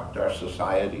reconstruct our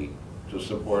society to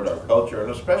support our culture?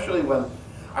 And especially when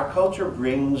our culture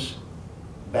brings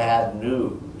bad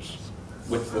news,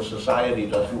 which the society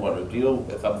doesn't want to deal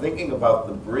with. I'm thinking about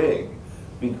the Brig,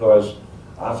 because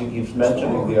Ozzy keeps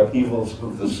mentioning the upheavals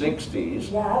of the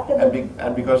 60s,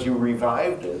 and because you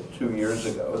revived it 2 years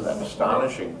ago, that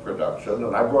astonishing production,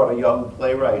 and I brought a young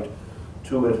playwright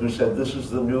to it who said, this is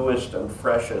the newest and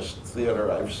freshest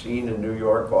theater I've seen in New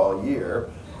York all year.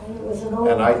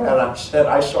 And I said,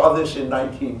 I saw this in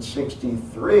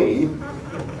 1963.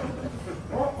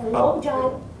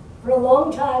 For a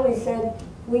long time we said,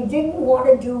 we didn't want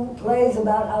to do plays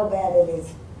about how bad it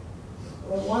is.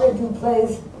 We want to do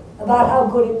plays about how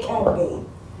good it can be.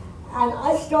 And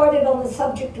I started on the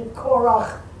subject of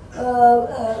Korach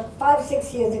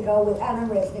 5-6 years ago with Anna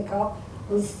Resnikov,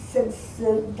 who's since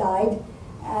died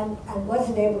and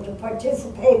wasn't able to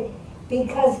participate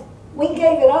because we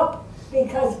gave it up,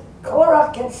 because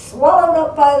Korach gets swallowed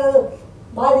up by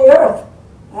the earth,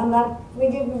 and that we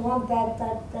didn't want that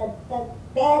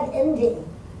bad ending.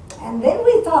 And then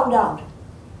we found out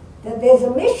that there's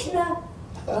a Mishnah,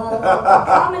 a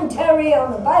commentary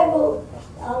on the Bible,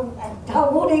 a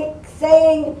Talmudic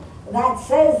saying that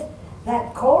says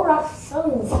that Korach's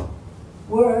sons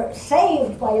were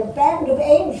saved by a band of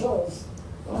angels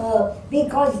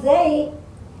because they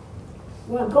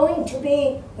were going to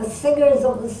be the singers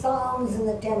of the Psalms in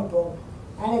the temple.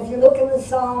 And if you look in the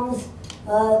Psalms,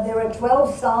 there are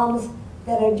 12 Psalms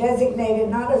that are designated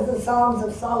not as the Psalms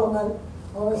of Solomon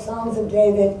or the Psalms of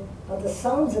David, but the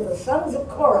sons of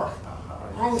Korach.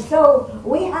 And so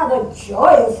we have a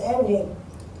joyous ending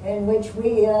in which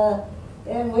we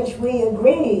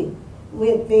agree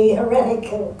with the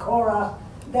heretic in Korach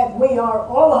that we are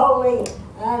all holy,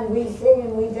 and we sing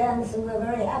and we dance and we're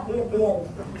very happy at the end.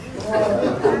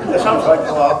 It sounds like a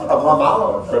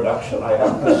Mamala production, I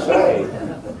have to say.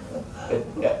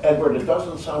 Edward, it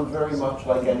doesn't sound very much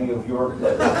like any of your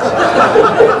plays.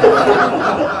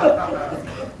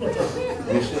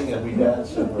 We sing and we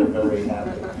dance and we're very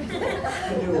happy.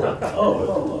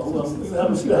 Well, you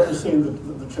haven't seen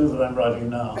the two that I'm writing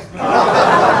now.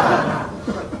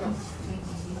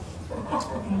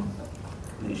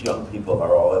 These young people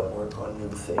are all at work on new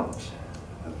things.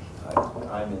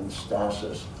 I'm in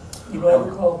stasis. You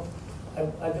know,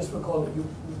 I just recall that you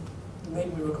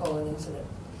made me recall an incident.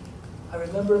 I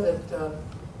remember that,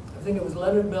 I think it was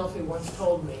Leonard Melfi once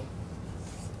told me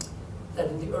that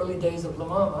in the early days of La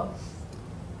Mama,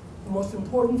 the most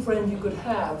important friend you could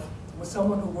have was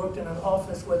someone who worked in an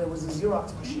office where there was a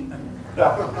Xerox machine.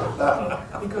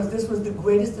 Because this was the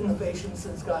greatest innovation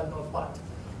since God knows what.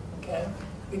 Okay?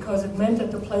 Because it meant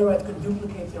that the playwright could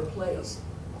duplicate their plays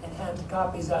and hand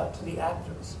copies out to the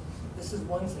actors. This is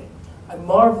one thing. I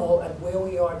marvel at where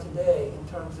we are today in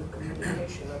terms of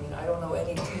communication. I mean, I don't know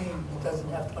any team that doesn't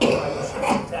have 25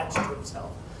 ships attached to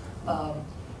itself.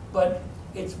 But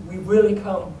we've really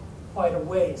come quite a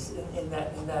ways in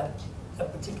that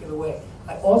particular way.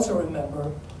 I also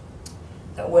remember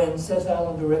that when Seth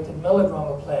Allen directed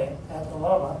melodrama play at La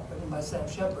Mama, written by Sam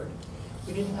Shepard,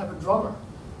 we didn't have a drummer.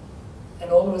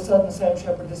 And all of a sudden, Sam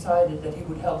Shepard decided that he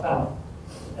would help out.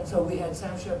 And so we had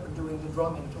Sam Shepard doing the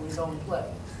drumming to his own play.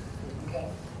 Okay?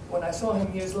 when I saw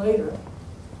him years later,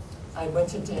 I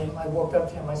mentioned to him, I walked up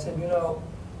to him, I said, you know,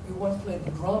 you once played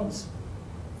the drums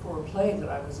for a play that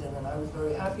I was in, and I was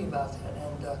very happy about that.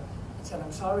 And I said,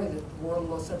 I'm sorry that the world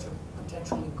lost such a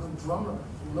potentially good drummer.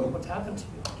 Look what's happened to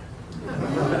you.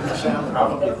 Sam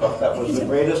probably thought that was the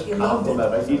greatest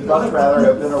compliment. He'd much rather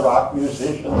have been a rock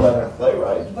musician than a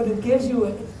playwright. But it gives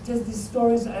you, just these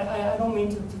stories, I don't mean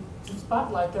to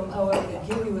spotlight them, however, they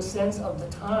give you a sense of the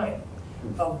time,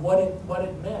 of what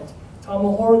it meant. Tom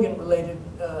O'Horgan related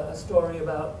a story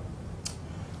about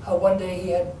how one day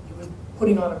he was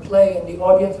putting on a play and the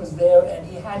audience was there and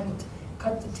he hadn't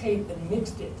cut the tape and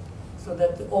mixed it so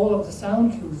that all of the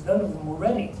sound cues, none of them were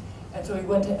ready. And so he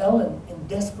went to Ellen in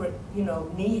desperate,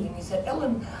 need, and he said,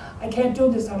 Ellen, I can't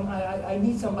do this. I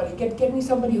need somebody. Get me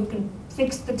somebody who can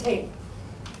fix the tape.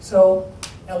 So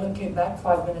Ellen came back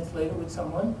 5 minutes later with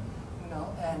someone,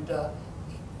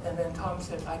 and then Tom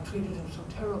said, I treated him so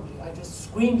terribly. I just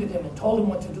screamed at him and told him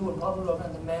what to do and blah, blah, blah.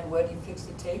 And the man went, he fixed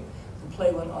the tape. The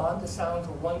play went on. The sounds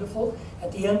were wonderful.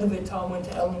 At the end of it, Tom went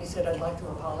to Ellen and he said, I'd like to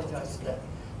apologize to that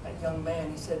young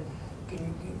man. He said,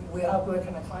 where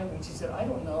can I find him? And she said, I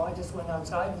don't know. I just went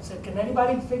outside and said, can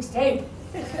anybody fix tape?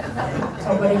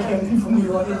 Somebody came in from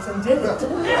the audience and did it.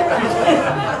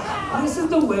 This is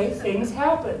the way things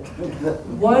happen.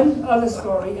 One other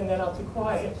story, and then I'll be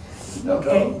quiet.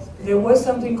 Okay, there was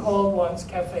something called once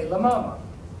Cafe La Mama.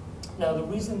 Now, the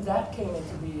reason that came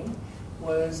into being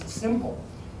was simple.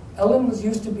 Ellen was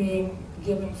used to being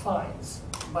given fines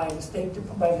by the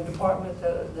department,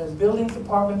 the building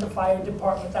department, the fire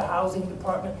department, the housing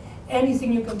department,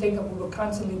 anything you can think of. We were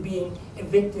constantly being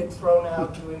evicted, thrown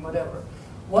out, doing whatever.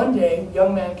 One day, a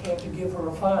young man came to give her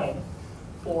a fine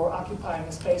for occupying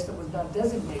a space that was not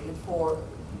designated for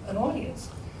an audience.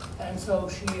 And so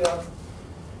she,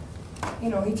 he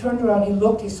turned around, he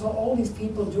looked, he saw all these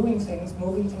people doing things,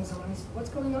 moving things around. He said, what's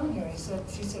going on here?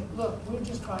 She said, look, we're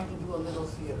just trying to do a little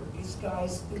theater. These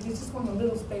guys, they just want a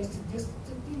little space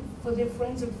for their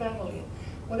friends and family, and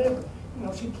whatever.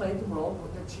 She played the role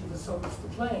that she was so used to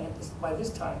playing by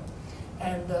this time.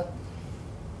 And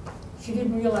she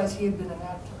didn't realize he had been an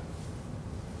actor,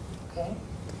 okay?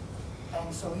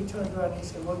 And so he turned around and he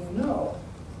said, well,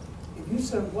 if you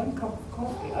serve one cup of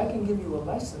coffee, I can give you a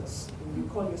license, and you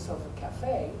call yourself a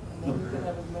cafe, and then you can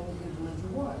have as many people as you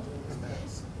want in this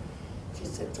place. She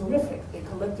said, terrific. They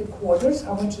collected quarters.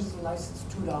 How much is the license?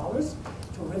 $2.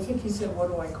 Terrific. He said, what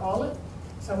do I call it?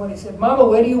 Somebody said, Mama,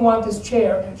 where do you want this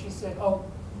chair? And she said, oh,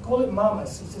 call it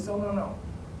Mama's. He says, oh, no,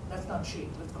 that's not chic.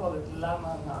 Let's call it La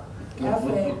Mama.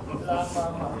 Cafe La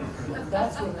Mama. And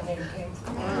that's where the name came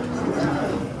from.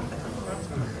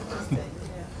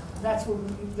 That's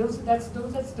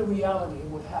the reality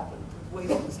of what happened, the way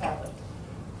things happened.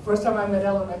 First time I met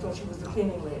Ellen, I thought she was the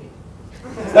cleaning lady.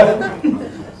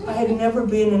 I had never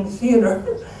been in the theater,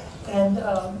 and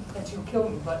she'll kill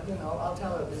me, but I'll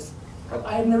tell her this.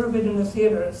 I had never been in a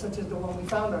theater such as the one we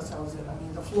found ourselves in. I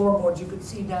mean, the floorboards you could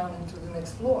see down into the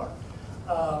next floor.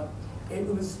 It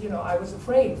was, I was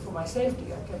afraid for my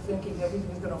safety. I kept thinking everything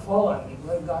was going to fall on me.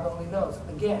 Well, God only knows.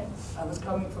 Again, I was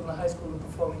coming from the High School of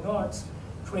Performing Arts,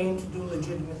 trained to do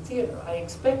legitimate theater. I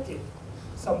expected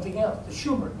something else, the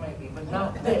Schubert maybe, but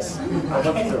not this. I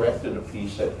once directed a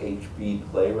piece at HB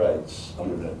Playwrights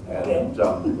Unit, and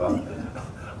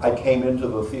I came into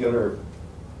the theater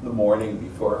the morning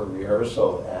before a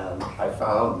rehearsal, and I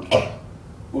found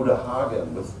Uta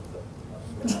Hagen with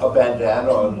a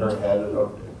bandana on her head,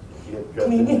 just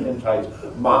in tights,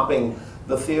 mopping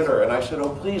the theater, and I said, oh,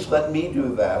 please let me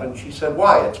do that. And she said,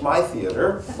 why? It's my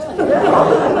theater.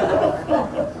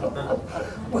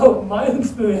 Well, my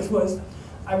experience was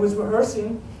I was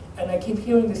rehearsing, and I keep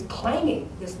hearing this clanging,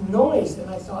 this noise, and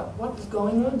I thought, what is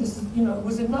going on? This is, it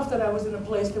was enough that I was in a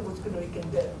place that was going to be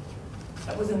condemned.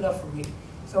 That was enough for me.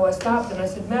 So I stopped and I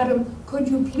said, Madam, could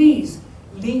you please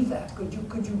leave that? Could you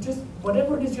just,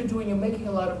 whatever it is you're doing, you're making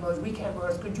a lot of noise, we can't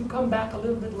rehearse. Could you come back a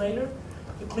little bit later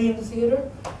to clean the theater?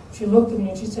 She looked at me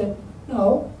and she said,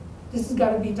 no, this has got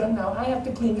to be done now. I have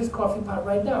to clean this coffee pot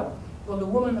right now. Well, the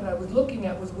woman that I was looking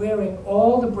at was wearing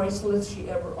all the bracelets she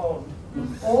ever owned,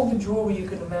 all the jewelry you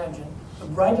can imagine, the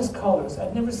brightest colors.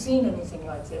 I'd never seen anything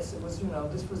like this. It was,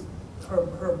 this was her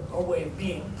way of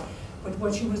being. But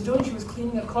what she was doing, she was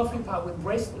cleaning a coffee pot with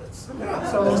bracelets.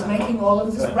 So it was making all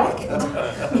of this racket.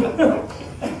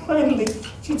 And finally,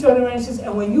 she turned around and says,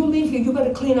 and when you leave here, you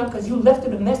better clean up because you left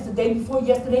it a mess the day before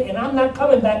yesterday, and I'm not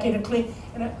coming back here to clean.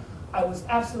 And I was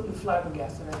absolutely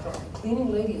flabbergasted. I thought, the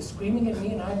cleaning lady is screaming at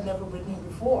me, and I've never written here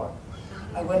before.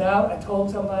 I went out, I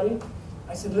told somebody,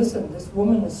 I said, listen, this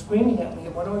woman is screaming at me,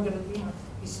 and what am I going to do?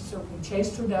 He said, so we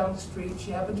chased her down the street.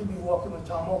 She happened to be walking with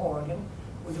Tom O'Horgan.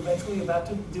 was eventually about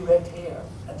to direct Hair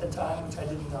at the time, which I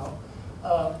didn't know,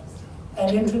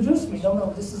 and introduced me.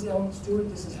 No, this is Ellen Stewart,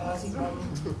 this is Ozzie Martin.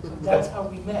 That's how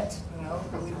we met. You know,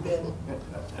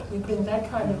 we've been in that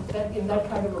kind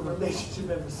of a relationship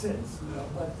ever since. You know,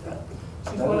 but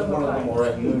she's That one is of a one of the kind. more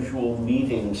unusual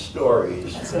meeting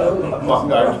stories Absolutely.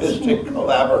 among artistic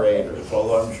collaborators,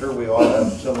 although I'm sure we all have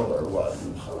similar ones.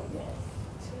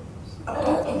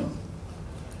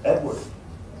 Edward,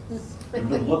 you've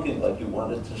been looking like you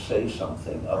wanted to say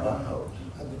something about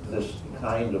this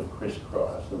kind of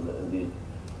crisscross and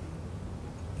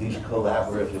these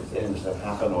collaborative things that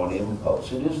happen on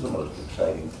impulse. It is the most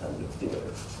exciting kind of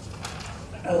theater.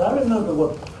 And I remember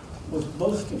what was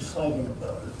most exciting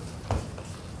about it,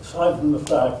 aside from the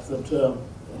fact that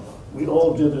we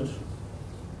all did it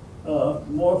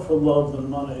more for love than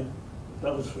money,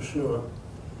 that was for sure.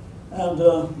 And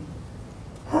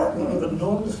with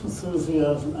enormous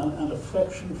enthusiasm and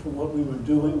affection for what we were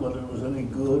doing, whether it was any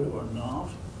good or not.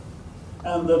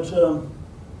 And that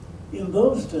in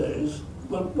those days,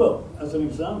 well, as an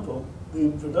example,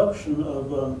 the production of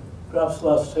Graff's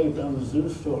Last Tape and the Zoo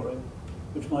Story,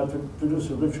 which my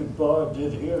producer Richard Barr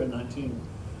did here in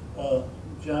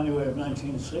January of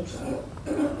 1960,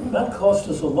 that cost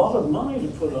us a lot of money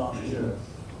to put on here.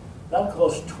 That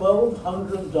cost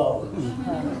 $1,200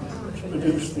 to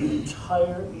produce the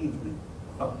entire evening.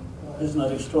 Isn't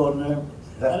that extraordinary?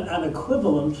 An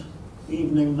equivalent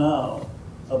evening now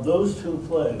of those two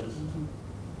plays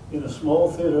in a small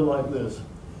theater like this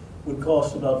would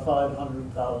cost about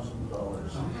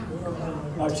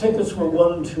 $500,000. Our tickets were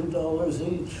 $1 and $2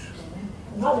 each.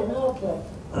 Not in our play.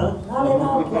 Huh? Not in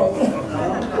our play.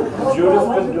 Judith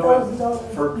could do it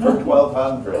for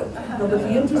 $1,200. No, but the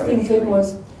interesting thing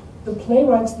was the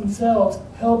playwrights themselves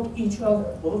helped each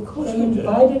other. Well, of course They we did.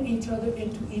 invited each other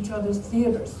into each other's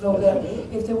theaters, so that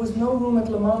if there was no room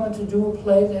at La Mama to do a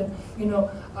play, then, you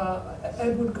know,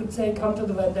 Edward could say, come to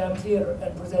the Van Damme Theater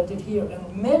and present it here.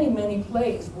 And many, many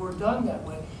plays were done that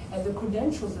way. And the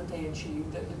credentials that they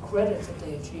achieved, the credits that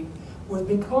they achieved, was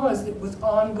because it was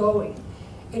ongoing.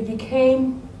 It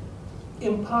became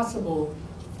impossible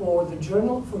for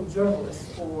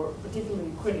journalists, or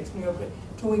particularly critics, New York critics,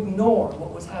 to ignore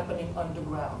what was happening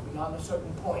underground beyond a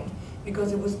certain point,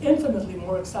 because it was infinitely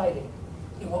more exciting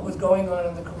than what was going on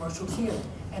in the commercial theater.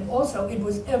 And also, it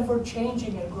was ever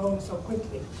changing and growing so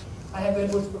quickly. I have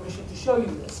Edward's permission to show you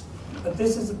this, but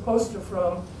this is a poster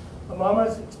from the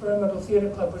Mama's Experimental Theater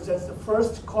Club presents the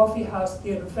first Coffee House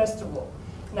Theater Festival.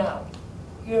 Now,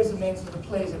 here's the names of the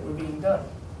plays that were being done.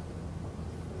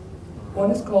 One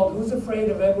is called Who's Afraid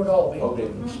of Edward Albee? Oh,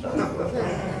 David Stein.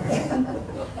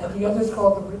 And the other is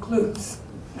called The Recluse.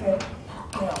 Okay?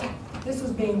 Now, this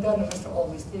was being done in Mr.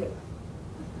 Albee's theater.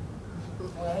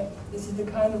 All right? This is the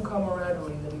kind of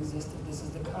camaraderie that existed. This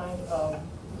is the kind of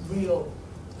real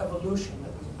evolution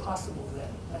that was possible then.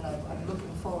 And I'm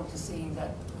looking forward to seeing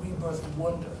that rebirth of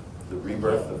wonder. The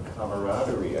rebirth of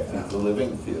camaraderie. I think the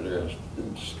Living Theater has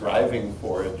been striving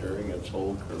for it during its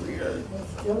whole career. It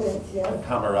still is, The yes.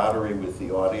 camaraderie with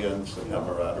the audience, the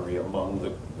camaraderie among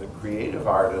the creative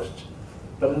artists.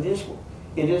 But it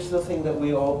is the thing that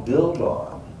we all build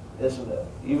on, isn't it?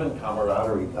 Even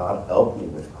camaraderie, God help me,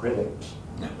 with critics.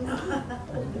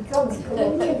 It becomes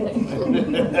collectivity.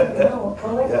 No,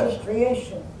 collective Yes.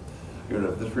 creation. You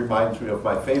know, this reminds me of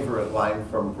my favorite line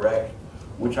from Brecht,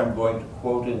 which I'm going to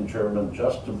quote in German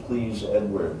just to please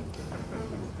Edward,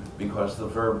 because the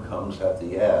verb comes at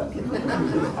the end.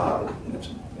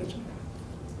 It's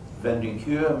wenn die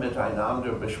Kühe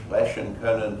miteinander besprechen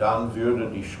können, dann würde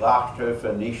die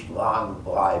Schlachthöfe nicht lang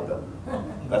bleiben.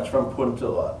 That's from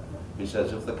Puntila. He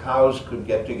says, if the cows could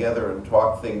get together and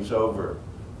talk things over,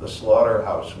 the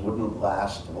slaughterhouse wouldn't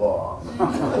last long.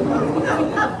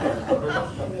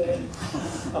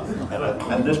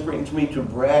 And this brings me to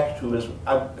Brecht, who is,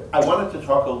 I wanted to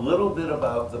talk a little bit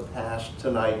about the past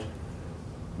tonight,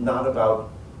 not about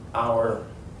our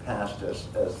past as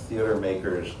theater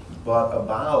makers, but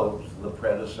about the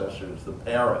predecessors, the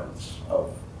parents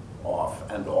of off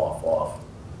and off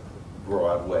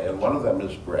Broadway. And one of them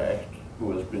is Brecht,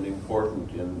 who has been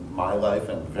important in my life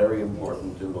and very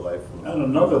important in the life of... And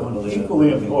another one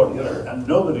equally important, and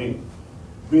nobody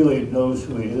really knows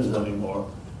who he is anymore,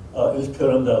 is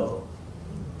Pirandello.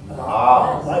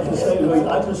 Ah. I can say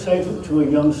to a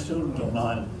young student of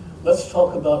mine, let's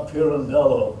talk about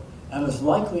Pirandello, and as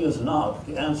likely as not,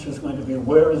 the answer is going to be,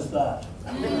 where is that?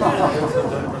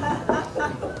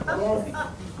 Yes.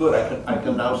 Good, I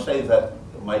can now say that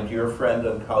my dear friend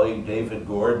and colleague David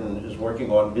Gordon is working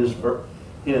on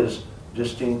his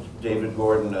distinct David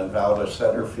Gordon and Valda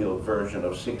Setterfield version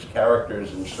of 6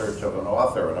 characters in search of an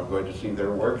author, and I'm going to see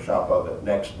their workshop of it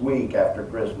next week after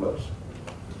Christmas.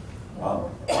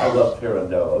 I love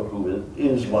Pirandello, who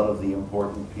is one of the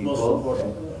important people. Most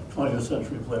important 20th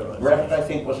century playwright. Brecht, I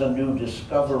think, was a new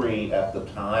discovery at the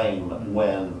time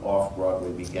when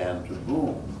Off-Broadway began to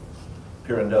boom.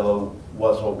 Pirandello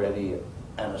was already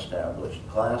an established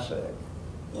classic.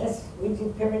 Yes, we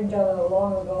did Pirandello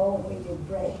long ago, and we did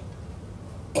Brecht.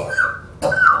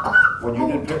 When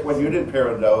you did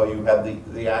Pirandello, you had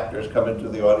the actors come into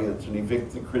the audience and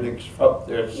evict the critics from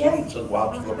their seats, yes, and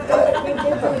watch the play. We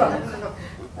did that.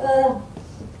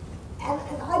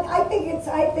 And I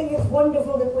think it's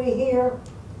wonderful that we're here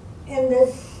in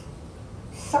this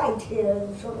site here,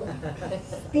 sort of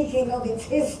speaking of its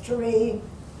history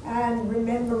and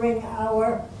remembering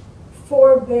our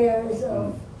forebears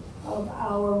of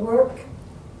our work.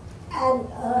 And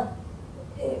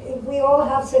we all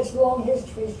have such long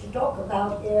histories to talk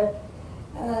about here.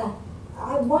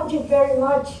 I wanted very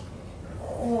much,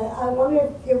 I wonder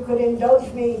if you could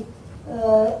indulge me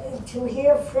to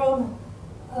hear from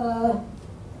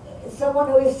someone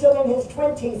who is still in his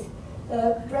 20s.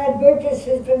 Brad Burgess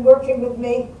has been working with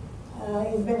me.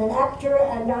 He's been an actor,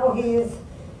 and now he is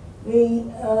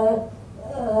the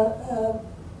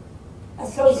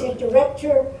associate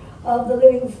director of the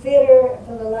Living Theater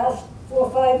for the last 4 or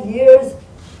 5 years.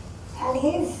 And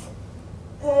he's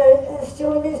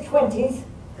still in his 20s.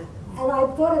 And I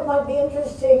thought it might be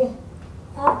interesting,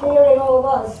 after hearing all of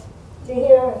us, to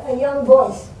hear a young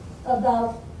voice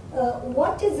about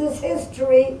what does this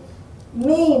history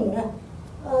mean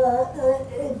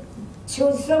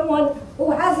to someone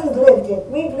who hasn't lived it.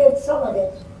 We've lived some of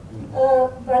it.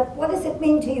 But what does it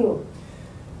mean to you?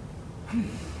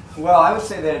 Well, I would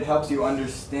say that it helps you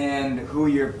understand who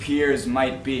your peers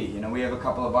might be. You know, we have a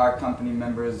couple of our company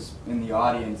members in the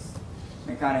audience.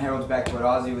 And it kind of heralds back to what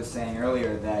Ozzy was saying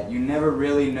earlier, that you never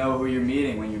really know who you're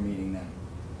meeting when you're meeting them.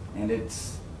 And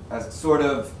it's a sort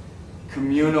of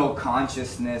communal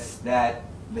consciousness that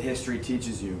the history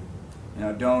teaches you. You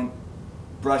know, don't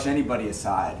brush anybody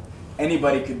aside.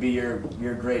 Anybody could be your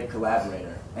great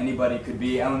collaborator. Anybody could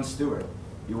be Ellen Stewart.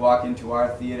 You walk into our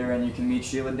theater and you can meet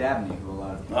Sheila Dabney, who a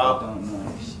lot of people don't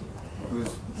know, who's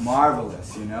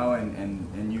marvelous, you know,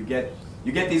 and you get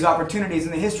these opportunities,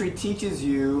 and the history teaches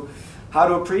you how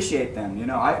to appreciate them. You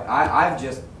know, I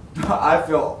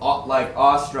feel like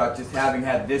awestruck just having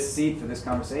had this seat for this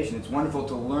conversation. It's wonderful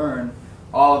to learn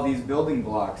all of these building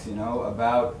blocks, you know,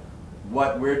 about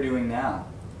what we're doing now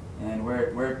and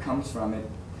where it comes from.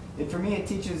 For me, it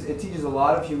teaches a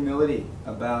lot of humility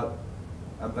about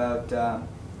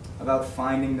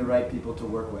finding the right people to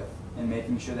work with and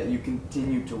making sure that you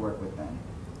continue to work with them,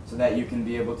 so that you can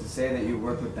be able to say that you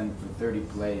worked with them for 30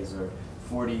 plays or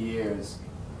 40 years,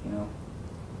 you know.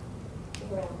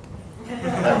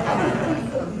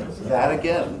 That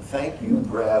again, thank you,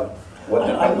 Brad.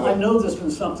 I know there's been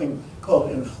something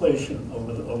called inflation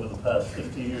over the past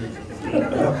 50 years,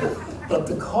 but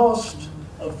the cost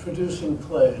of producing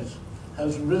plays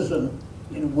has risen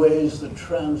in ways that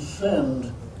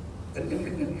transcend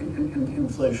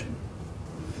inflation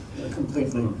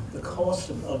completely. The cost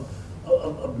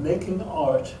of making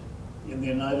art in the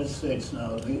United States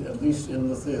now, at least in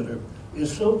the theater,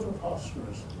 is so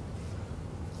preposterous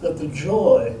that the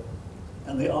joy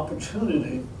and the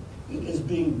opportunity is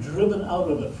being driven out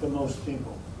of it for most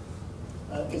people.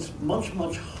 It's much,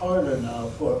 much harder now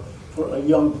for a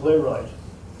young playwright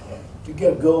to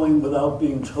get going without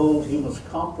being told he must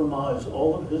compromise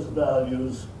all of his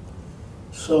values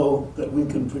so that we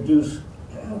can produce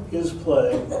his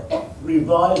play,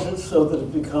 revise it so that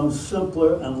it becomes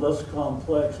simpler and less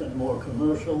complex and more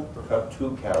commercial. We've got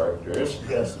 2 characters.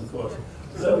 Yes, of course.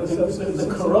 The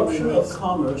corruption of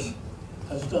commerce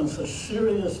has done such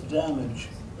serious damage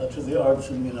to the arts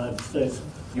in the United States.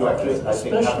 You actually, I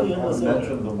think, haven't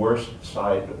mentioned the worst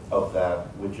side of that,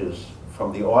 which is,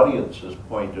 from the audience's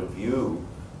point of view,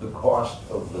 the cost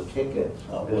of the ticket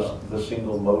is the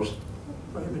single most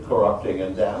corrupting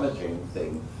and damaging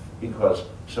thing, because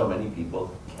so many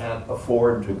people can't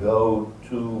afford to go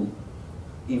to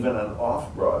even an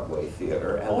off-Broadway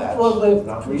theater, and Off-Broadway that's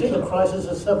not ticket reasonable. prices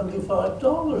are $75 now.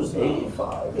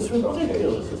 $85. It's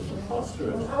ridiculous. It's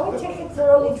preposterous. Our tickets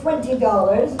are only $20,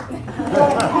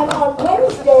 and on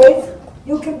Wednesdays,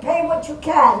 you can pay what you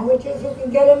can, which is you can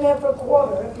get in there for a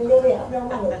quarter if you really have no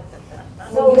money,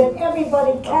 so that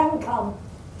everybody can come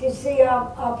to see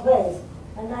our plays.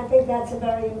 And I think that's a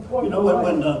very important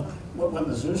point. When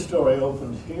the Zoo Story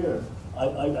opened here,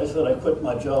 I said I quit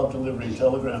my job delivering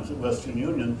telegrams at Western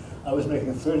Union. I was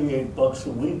making $38 a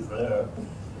week there.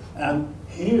 And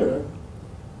here,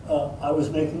 I was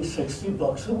making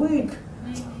 $60 a week.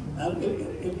 And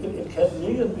it kept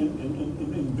me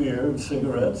in beer and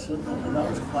cigarettes, and that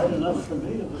was quite enough for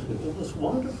me. It was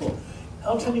wonderful.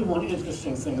 I'll tell you one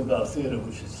interesting thing about theater,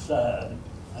 which is sad,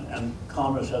 and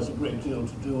commerce has a great deal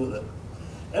to do with it.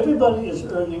 Everybody is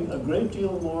earning a great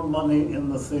deal more money in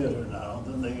the theater now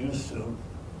than they used to,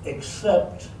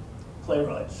 except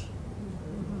playwrights.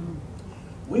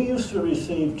 We used to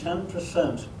receive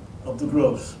 10% of the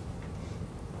gross.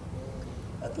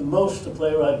 At the most a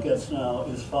playwright gets now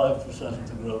is 5% of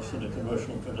the gross in a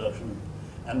commercial production.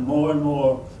 And more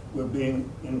we're being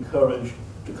encouraged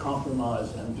to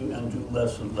compromise and do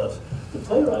less and less. The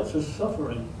playwrights are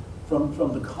suffering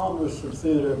from the commerce of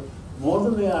theater more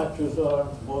than the actors are,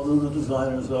 more than the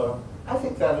designers are. I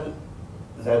think that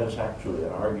is actually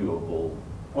an arguable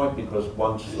point, because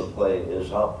once the play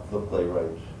is up, the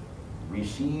playwright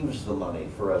receives the money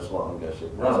for as long as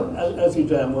it runs. As he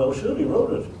damn well should, he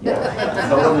wrote it. Yeah,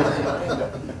 no one is denying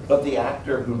that. But the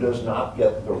actor who does not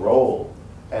get the role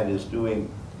and is doing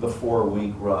the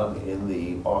 4-week run in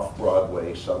the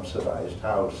Off-Broadway subsidized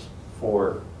house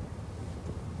for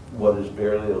what is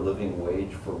barely a living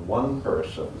wage for one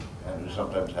person, and who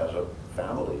sometimes has a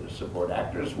family to support.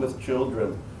 Actors with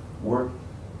children work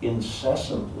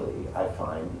incessantly, I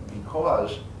find,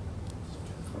 because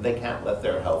they can't let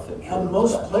their health insurance. And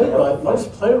most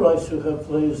playwrights who have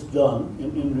plays done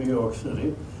in New York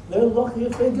City, they're lucky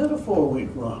if they get a 4-week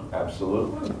run.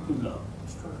 Absolutely. You know.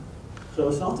 So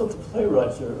it's not that the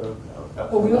playwrights are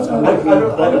Well, we also have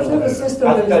a system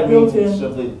that is built in.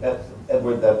 Simply,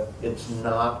 Edward, that it's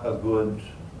not a good.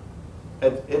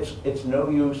 It's no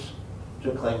use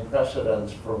to claim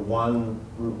precedence for one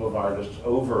group of artists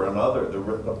over another.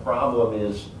 The problem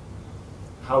is,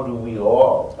 how do we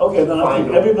all? Okay, then I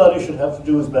think everybody should have to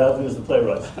do as badly as the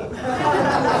playwrights do.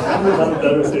 And we'll have a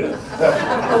better theater.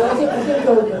 Well, I think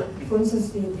for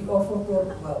instance, the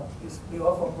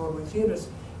off-Broadway theaters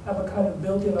have a kind of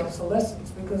built-in obsolescence,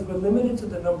 because we're limited to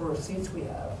the number of seats we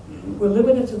have. We're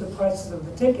limited to the prices of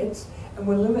the tickets, and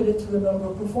we're limited to the number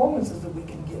of performances that we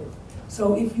can give.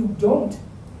 So if you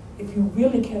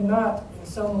really cannot in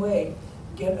some way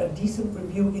get a decent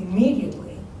review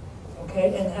immediately,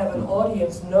 okay, and have an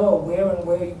audience know where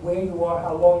you are,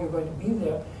 how long you're going to be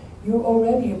there, you're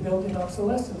already a built-in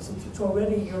obsolescence. It's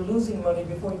already, you're losing money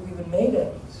before you've even made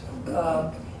it.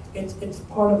 It's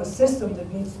part of a system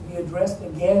that needs to be addressed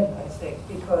again, I think,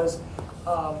 because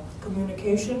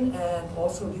communication and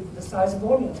also the size of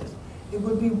audiences. It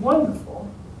would be wonderful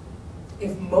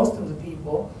if most of the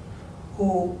people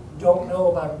who don't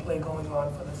know about a play going on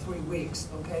for the 3 weeks,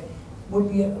 okay,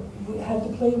 had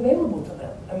the play available to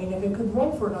them. I mean, if it could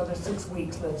run for another 6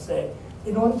 weeks, let's say,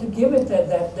 in order to give it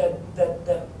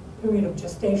that period of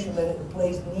gestation that the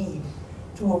plays need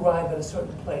to arrive at a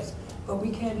certain place. But we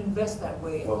can't invest that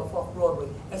way off-Broadway,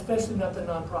 especially not the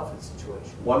nonprofit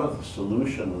situation. One of the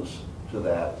solutions to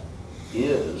that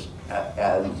is,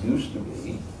 as it used to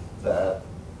be, that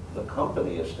the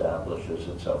company establishes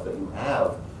itself, that you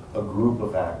have a group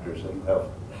of actors, that you have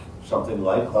something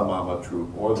like La Mama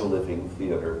Troupe or the Living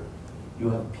Theater. You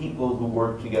have people who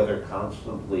work together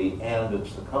constantly, and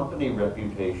it's the company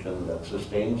reputation that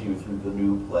sustains you through the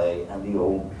new play and the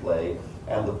old play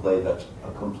and the play that's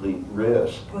a complete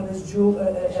risk. But as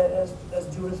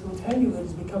Judith will tell you, it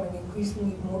is becoming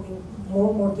increasingly more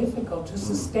and more difficult to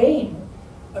sustain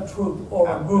a troupe or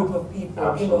a group of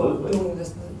people, you know, doing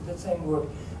the same work.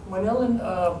 When Ellen,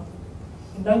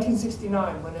 in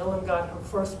 1969, when Ellen got her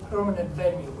first permanent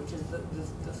venue, which is the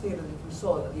theater that you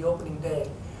saw at the opening day,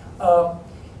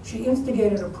 she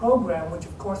instigated a program which,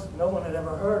 of course, no one had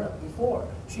ever heard of before.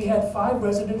 She had 5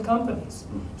 resident companies.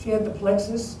 She had the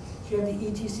Plexus, she had the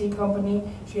ETC company,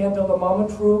 she had the La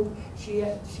Mama Troupe, she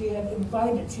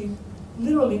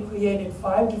literally created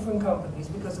 5 different companies,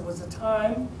 because it was a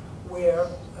time where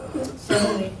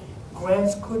suddenly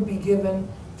grants could be given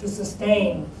to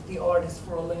sustain the artist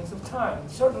for a length of time,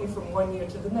 certainly from one year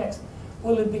to the next.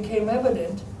 Well, it became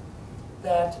evident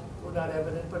that, well, not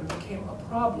evident, but it became a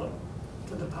problem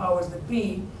to the powers that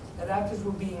be, that actors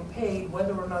were being paid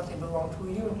whether or not they belonged to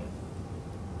a union.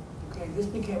 Okay, this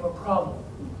became a problem.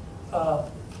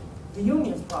 The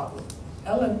union's problem.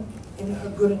 Ellen, in her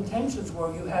good intentions,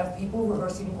 were you have people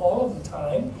rehearsing all of the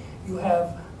time, you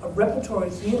have a repertory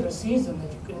theater season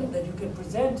that you can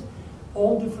present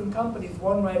all different companies,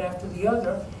 one right after the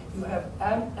other. You have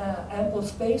ample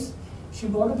space. She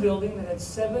bought a building that had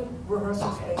 7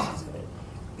 rehearsal spaces in it.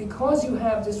 Because you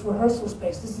have this rehearsal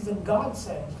space, this is a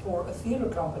godsend for a theater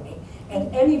company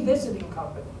and any visiting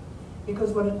company.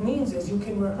 Because what it means is you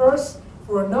can rehearse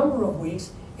for a number of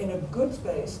weeks in a good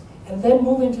space and then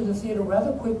move into the theater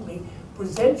rather quickly,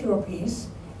 present your piece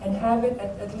and have it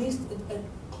at least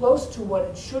close to what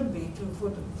it should be for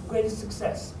the greatest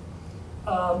success.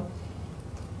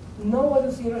 No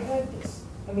other theater had this.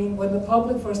 I mean, when the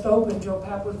public first opened, Joe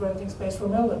Papp was renting space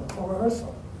from Ellen for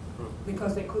rehearsal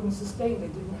because they couldn't sustain, they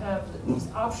didn't have these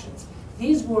options.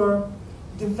 These were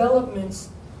developments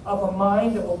of a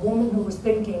mind of a woman who was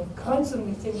thinking,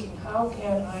 constantly thinking, how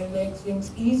can I make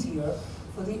things easier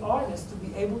for the artist to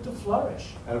be able to flourish?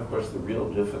 And of course, the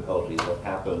real difficulty that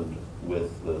happened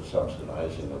with the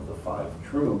subsidizing of the 5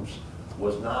 troops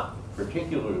was not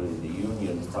particularly the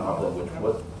union problem,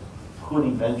 which could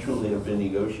eventually have been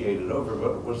negotiated over,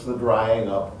 but it was the drying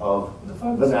up of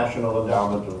the National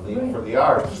Endowment for the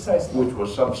Arts, Precisely. which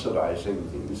was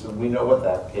subsidizing these. And we know what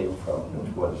that came from,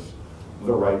 which was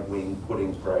the right wing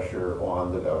putting pressure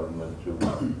on the government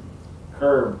to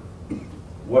curb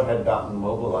what had gotten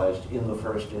mobilized in the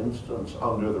first instance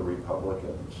under the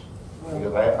Republicans.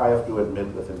 Because I have to admit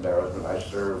with embarrassment, I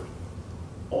served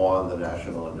on the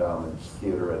National Endowment's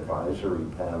Theater Advisory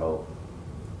Panel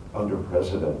under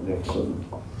President Nixon.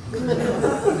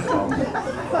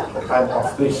 I'm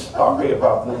awfully sorry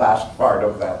about the last part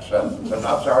of that sentence. I'm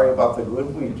not sorry about the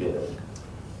good we did.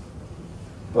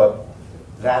 But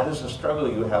that is a struggle.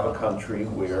 You have a country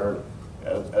where,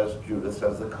 as Judith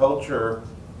says, the culture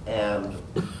and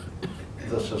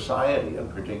the society,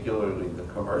 and particularly the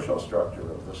commercial structure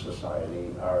of the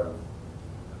society, are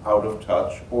out of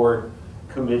touch or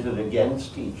committed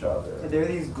against each other. There are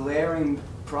these glaring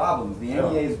problems. The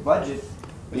NEA's budget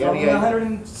is over NEA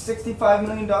 $165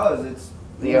 million. It's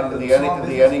the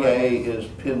NEA is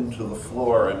pinned to the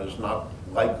floor and is not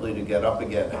likely to get up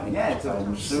again anytime it's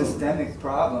a soon. systemic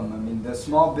problem. I mean, the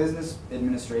Small Business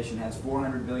Administration has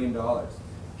 $400 billion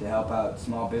to help out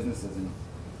small businesses, and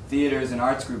theaters and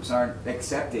arts groups aren't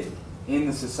accepted in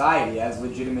the society as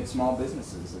legitimate small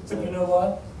businesses. But you know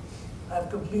what? I have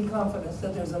complete confidence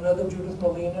that there's another Judith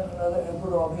Molina, another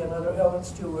Edward Albee, another Ellen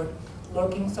Stewart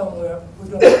lurking somewhere who's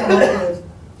going to come up with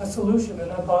a solution and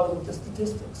not bother with the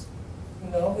statistics.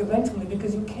 You know, eventually,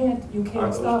 because you can't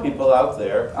Are stop those people out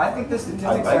there? I think the statistics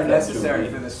I'd like are them to necessary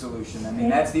be. for the solution. I mean,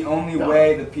 that's the only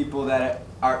way the people that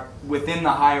are within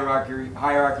the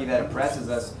hierarchy that oppresses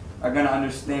us are going to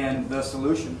understand the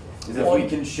solution, is if we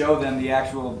can show them the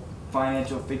actual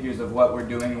financial figures of what we're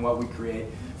doing and what we create.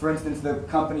 For instance, the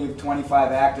company of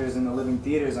 25 actors in the Living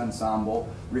Theaters Ensemble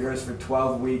rehearsed for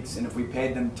 12 weeks, and if we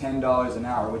paid them $10 an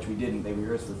hour, which we didn't, they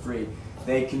rehearsed for free,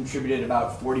 they contributed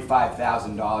about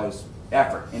 $45,000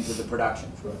 effort into the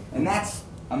production. Sure. And that's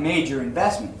a major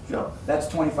investment. Yeah. That's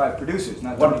 25 producers,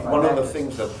 not 25 One of the actors.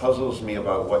 things that puzzles me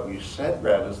about what you said,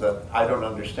 Brad, is that I don't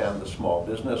understand the Small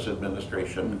Business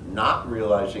Administration not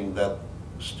realizing that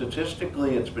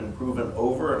statistically it's been proven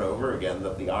over and over again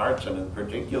that the arts, and in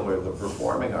particular the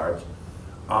performing arts,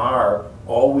 are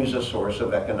always a source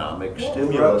of economic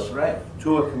stimulus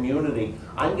to a community.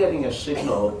 I'm getting a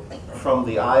signal from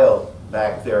the aisle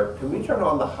back there. Can we turn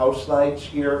on the house lights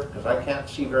here? Because I can't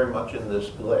see very much in this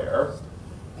glare.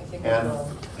 And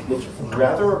it's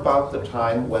rather about the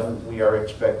time when we are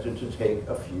expected to take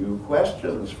a few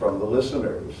questions from the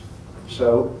listeners.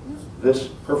 So this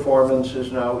performance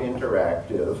is now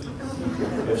interactive.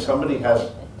 If somebody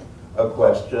has a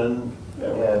question,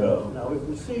 and now we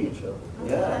can see each other.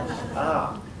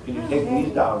 yes, can you take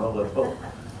these down a little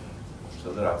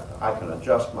so that I can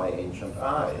adjust my ancient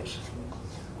eyes?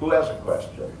 Who has a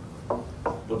question?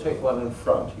 We'll take one in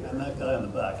front here. And that guy in the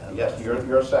back. Yes,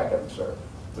 you're second, sir.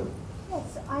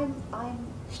 Yes, I'm.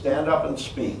 Stand up and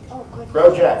speak. Oh, good.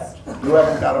 Project. You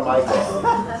haven't got a mic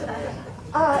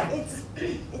on.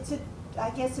 It's I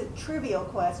guess a trivial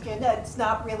question. It's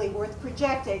not really worth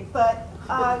projecting, but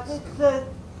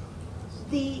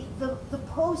the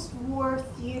post-war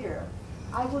theater.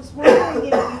 I was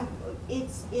wondering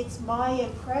if it's my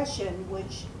impression,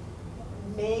 which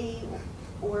may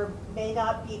or may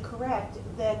not be correct,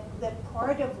 that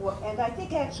part of what, and I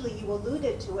think actually you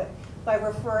alluded to it by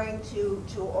referring to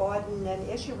Auden and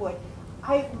Isherwood.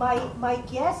 My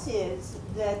guess is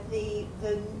that the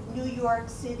New York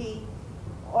City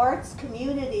arts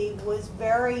community was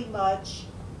very much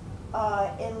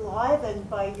enlivened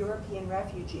by European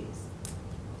refugees.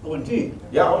 Oh, indeed.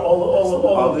 Yeah. All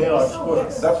of the arts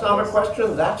works. That's not a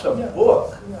question, that's a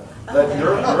book. That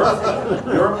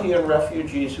European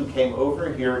refugees who came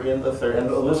over here in the and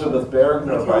Elizabeth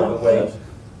Bergner, by the way,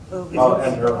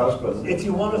 and her husband. If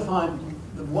you want to find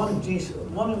the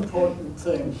one important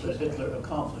thing that Hitler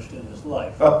accomplished in his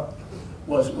life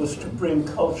was to bring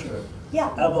culture,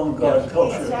 avant-garde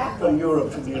culture, from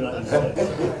Europe to the United States.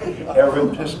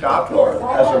 Erwin Piscator,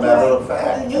 as a matter of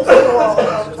fact.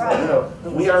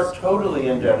 We are totally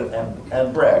indebted,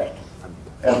 and Brecht,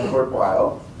 and Kurt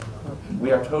Weill.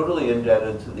 We are totally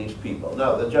indebted to these people.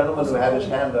 Now, the gentleman who had his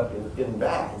hand up in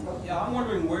back. Yeah, I'm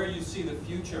wondering where you see the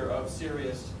future of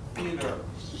serious theater,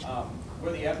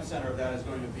 where the epicenter of that is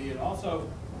going to be, and also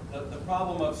the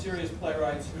problem of serious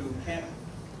playwrights who can't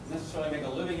necessarily make a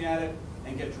living at it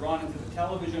and get drawn into the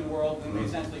television world, and they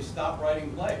essentially stop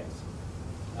writing plays.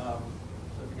 So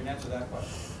if you can answer that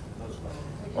question, those questions.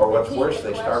 Or what's worse,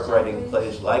 they start writing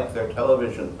plays like their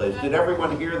television plays. Did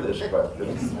everyone hear this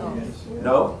question?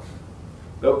 No?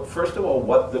 So first of all,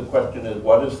 what the question is,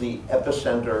 what is the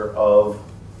epicenter of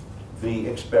the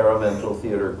experimental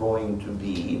theater going to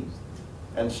be?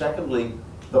 And secondly,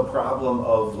 the problem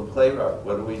of the playwright.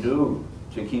 What do we do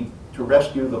to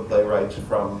rescue the playwrights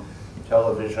from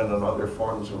television and other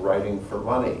forms of writing for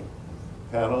money?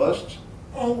 Panelists?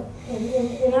 And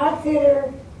in our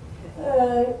theater,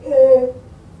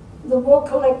 the more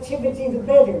collectivity, the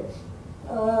better.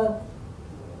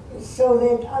 So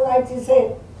that I like to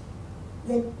say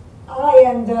that I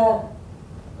and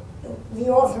the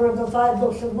author of the 5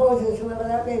 Books of Moses, whoever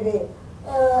that may be,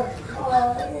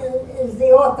 is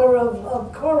the author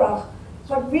of Korach,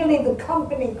 but really the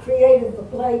company created the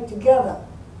play together.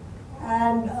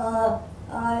 And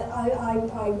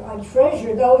I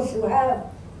treasure those who have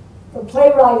the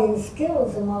playwriting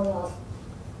skills among us,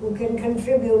 who can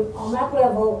contribute on that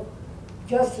level,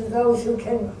 just as those who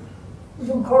can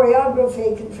do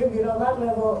choreography contribute on that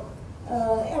level.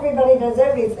 Everybody does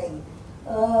everything.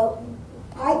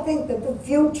 I think that the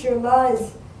future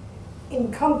lies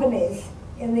in companies,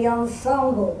 in the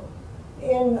ensemble,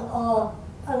 in an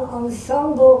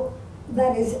ensemble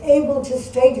that is able to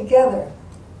stay together.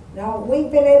 Now,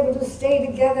 we've been able to stay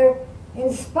together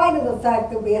in spite of the fact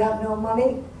that we have no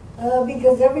money,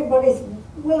 because everybody's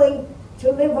willing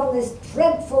to live on this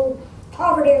dreadful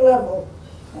poverty level.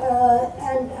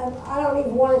 And I don't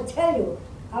even want to tell you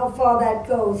how far that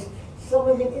goes. Some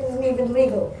of it isn't even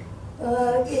legal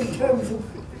in terms of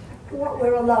what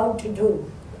we're allowed to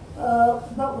do.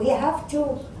 But we have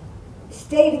to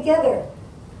stay together.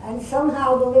 And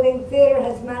somehow the Living Theater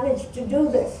has managed to do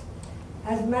this,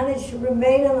 has managed to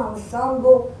remain an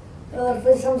ensemble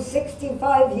for some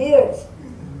 65 years.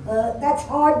 That's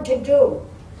hard to do.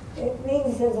 It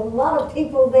means there's a lot of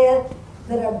people there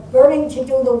that are burning to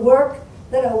do the work,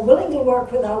 that are willing to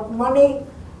work without money,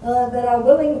 that are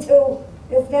willing to,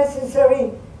 if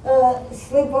necessary,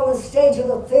 sleep on the stage of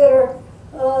the theater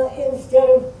instead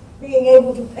of being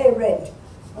able to pay rent.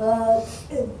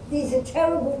 These are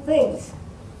terrible things,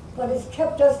 but it's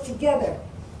kept us together.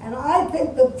 And I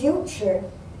think the future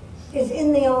is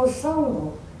in the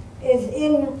ensemble, is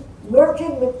in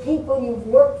working with people you've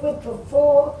worked with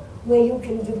before, where you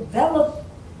can develop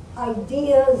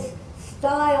ideas,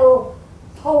 style,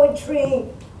 poetry,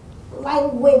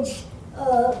 language,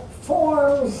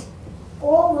 forms.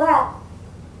 All that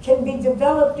can be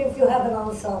developed if you have an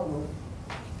ensemble.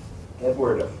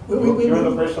 Edward, you're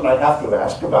the person I have to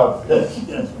ask about this.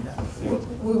 Yes.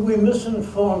 We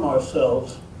misinform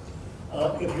ourselves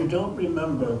if you don't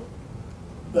remember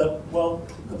that, well,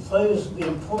 the plays, the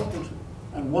important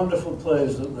and wonderful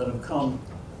plays that have come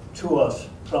to us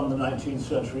from the 19th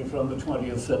century, from the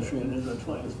 20th century, and into the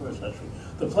 21st century,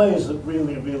 the plays that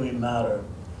really, really matter,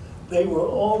 they were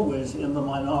always in the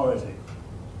minority.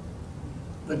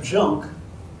 The junk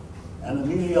and the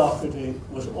mediocrity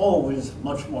was always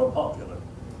much more popular.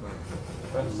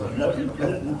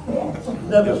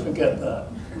 Never forget that.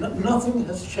 Nothing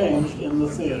has changed in the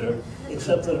theater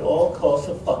except that it all costs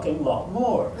a fucking lot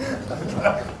more.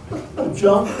 The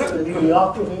junk, the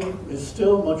mediocrity is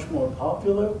still much more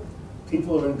popular.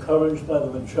 People are encouraged by the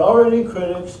majority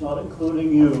critics, not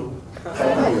including you,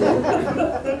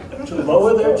 to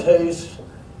lower their taste,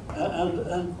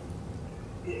 and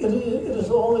it is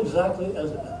all exactly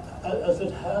as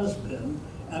it has been.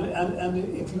 And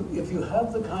if you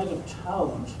have the kind of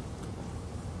talent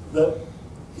that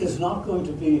is not going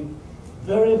to be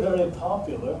very, very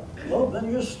popular, well,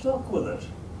 then you're stuck with it.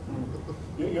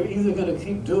 You're either going to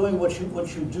keep doing what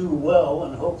you do well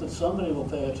and hope that somebody will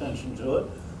pay attention to it,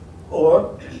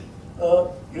 or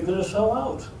you're going to sell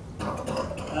out.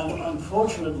 And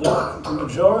unfortunately, the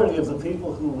majority of the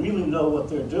people who really know what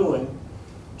they're doing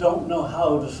don't know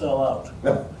how to sell out.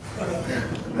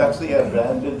 That's the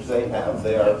advantage they have.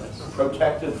 They are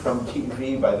protected from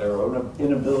TV by their own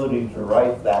inability to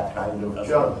write that kind of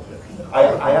junk.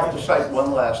 I have to cite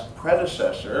one last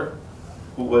predecessor,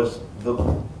 who was the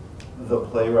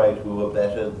playwright who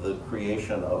abetted the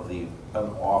creation of an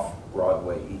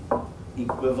off-Broadway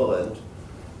equivalent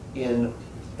in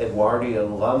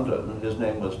Edwardian London. His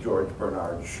name was George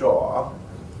Bernard Shaw,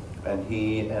 and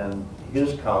he and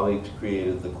his colleagues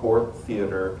created the Court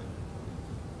Theatre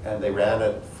And they ran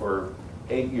it for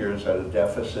 8 years at a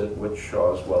deficit, which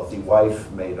Shaw's wealthy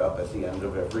wife made up at the end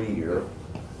of every year.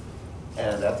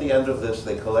 And at the end of this,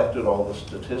 they collected all the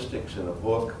statistics in a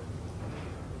book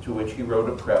to which he wrote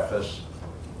a preface.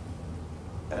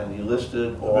 And he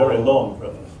listed all... A very long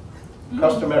preface.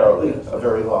 Customarily, a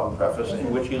very long preface,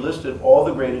 in which he listed all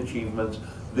the great achievements,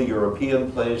 the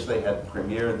European plays they had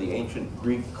premiered, the ancient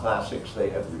Greek classics they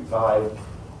had revived,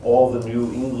 all the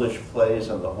new English plays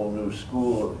and the whole new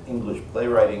school of English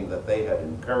playwriting that they had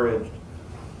encouraged.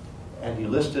 And he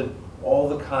listed all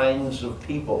the kinds of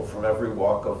people from every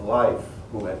walk of life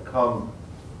who had come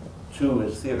to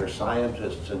his theater,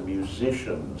 scientists and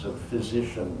musicians and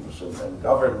physicians and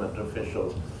government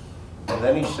officials. And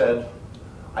then he said,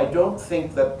 I don't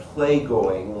think that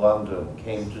playgoing London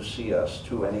came to see us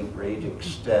to any great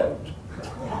extent.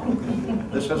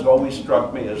 This has always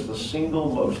struck me as the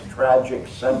single most tragic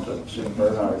sentence in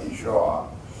Bernard Shaw.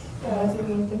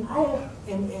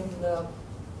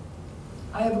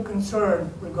 I have a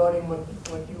concern regarding what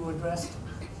you addressed.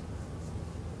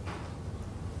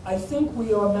 I think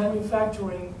we are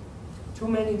manufacturing too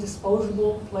many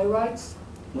disposable playwrights,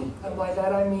 and by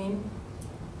that I mean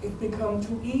it's become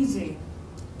too easy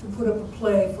to put up a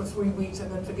play for 3 weeks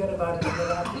and then forget about it and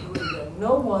then have to do it again.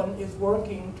 No one is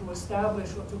working to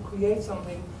establish or to create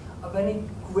something of any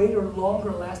greater,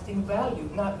 longer lasting value.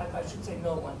 Not, I should say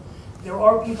no one. There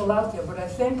are people out there, but I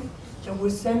think that we're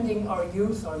sending our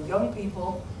youth, our young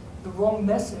people, the wrong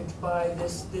message by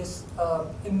this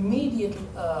immediate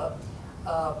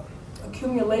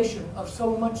accumulation of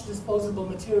so much disposable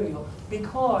material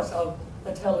because of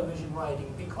the television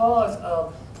writing, because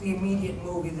of the immediate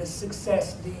movie, the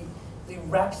success, the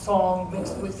rap song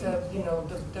mixed with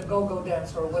the go-go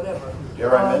dance or whatever.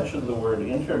 Dare I mention the word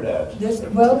internet?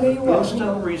 Well, there you are.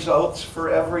 Instant results for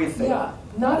everything. Yeah,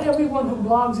 not everyone who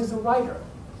blogs is a writer.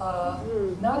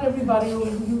 Not everybody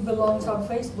who belongs on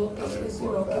Facebook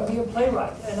can be a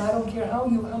playwright. And I don't care how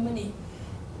many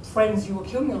friends you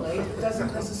accumulate, it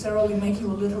doesn't necessarily make you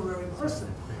a literary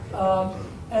person.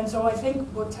 And so I think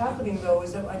what's happening though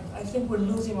is that I think we're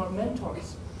losing our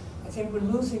mentors. I think we're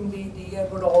losing the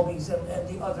Edward Albees and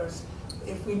the others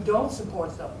if we don't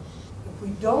support them. If we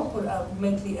don't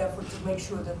make the effort to make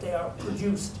sure that they are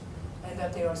produced and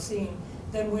that they are seen,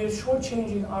 then we're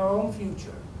shortchanging our own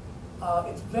future.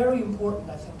 It's very important,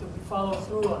 I think, that we follow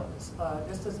through on this,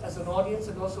 just as an audience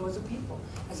and also as a people,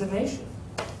 as a nation.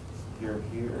 Here.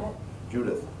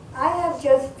 Judith. I have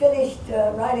just finished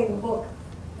writing a book.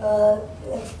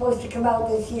 It's supposed to come out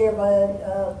this year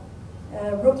by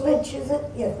Routledge, is it?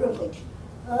 Yes, Routledge.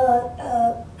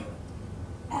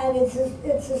 And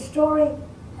it's a story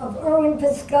of Erwin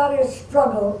Piscator's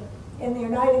struggle in the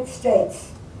United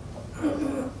States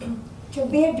to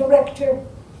be a director,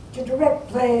 to direct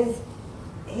plays.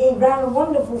 He ran a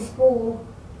wonderful school,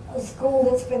 a school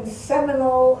that's been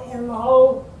seminal in the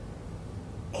whole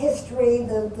history.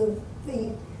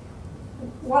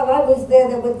 While I was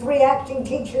there were 3 acting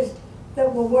teachers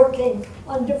that were working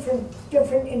on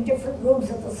in different rooms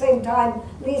at the same time: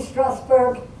 Lee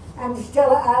Strasberg and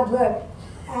Stella Adler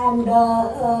and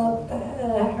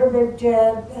Herbert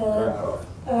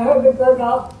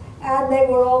Berghoff, and they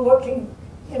were all working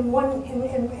in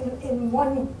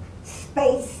one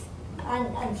space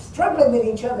and struggling with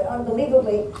each other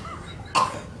unbelievably.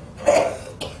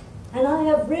 And I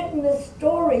have written this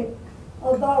story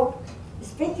about,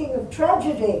 speaking of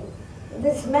tragedy,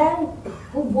 this man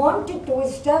who wanted to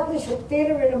establish a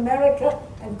theater in America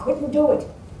and couldn't do it,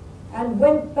 and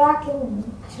went back to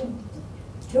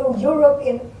Europe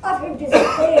in utter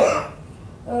despair,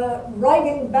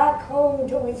 writing back home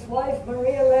to his wife,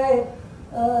 Maria Leigh,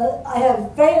 I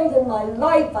have failed in my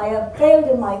life, I have failed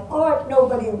in my art,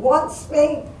 nobody wants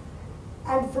me.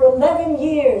 And for 11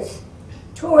 years,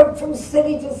 toured from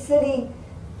city to city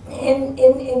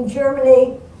in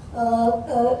Germany,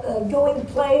 doing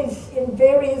plays in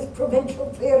various provincial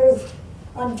theaters,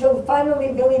 until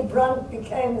finally Willy Brandt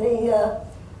became the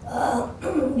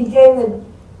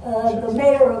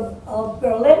mayor of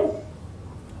Berlin,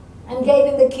 and gave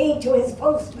him the key to his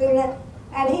Volksbühne,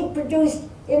 and he produced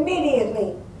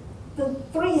immediately the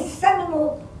 3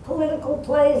 seminal political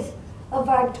plays of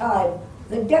our time: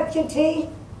 The Deputy,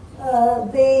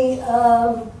 the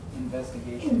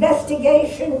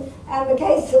Investigation, and the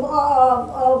Case of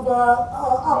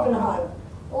Oppenheim.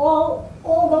 All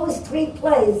those 3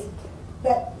 plays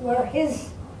that were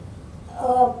his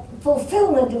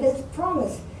fulfillment of his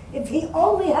promise. If he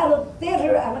only had a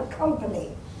theater and a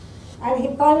company, and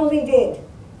he finally did,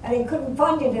 and he couldn't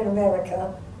find it in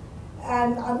America,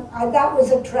 and that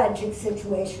was a tragic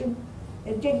situation.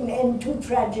 It didn't end too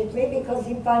tragically because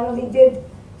he finally did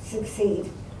succeed.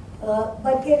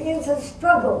 but it is a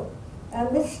struggle,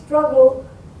 and this struggle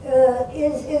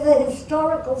is a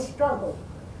historical struggle.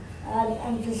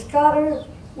 And Piscator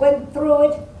went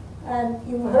through it, and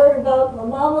you heard about La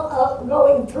Mama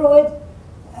going through it,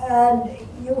 and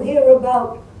you hear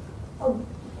about a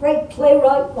great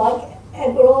playwright like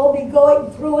Edward Albee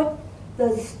going through it,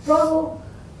 the struggle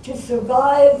to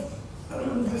survive,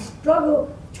 the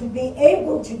struggle to be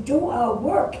able to do our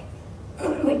work,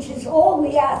 which is all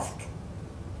we ask.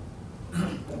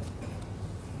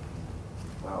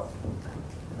 Wow.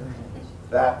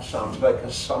 That sounds like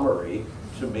a summary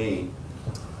to me,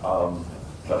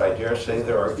 but I dare say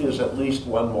there is at least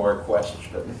one more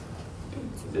question.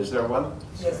 Is there one?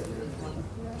 Yes.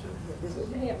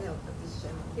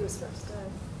 He was first.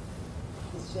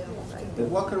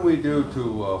 What can we do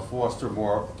to foster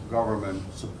more government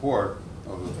support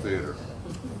of the theater?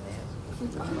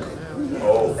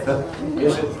 Oh,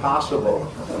 is it possible?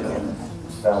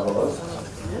 Fabulous.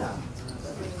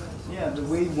 Yeah,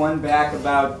 we won back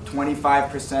about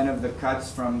 25% of the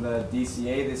cuts from the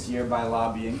DCA this year by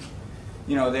lobbying.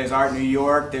 You know, there's Art New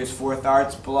York, there's Fourth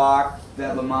Arts Block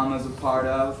that La Mama's a part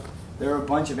of. There are a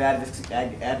bunch of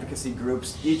advocacy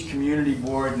groups. Each community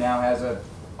board now has a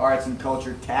arts and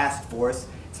culture task force.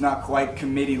 It's not quite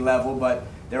committee level, but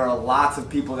there are lots of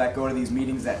people that go to these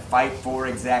meetings that fight for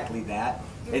exactly that.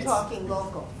 You're talking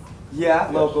local. Yeah,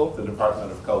 Yes, local. the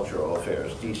Department of Cultural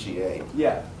Affairs, DCA.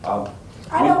 Yeah.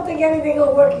 I don't think anything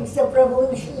will work except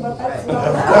revolution, but that's not.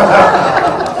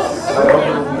 I hope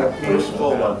it will be a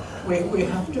peaceful one. We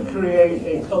have to create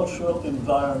a cultural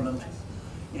environment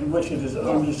in which it is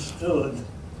understood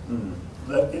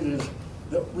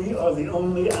that we are the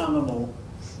only animal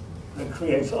that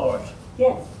creates art.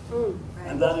 Yes.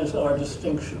 And that is our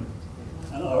distinction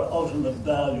and our ultimate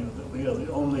value, that we are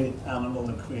the only animal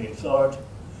that creates art.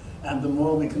 And the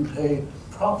more we can pay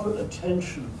proper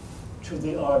attention to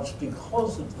the arts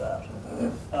because of that,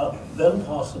 then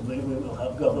possibly we will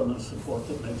have government support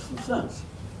that makes some sense.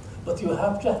 But you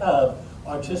have to have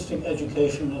artistic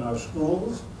education in our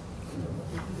schools,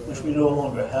 which we no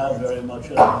longer have very much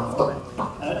anymore.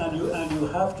 And you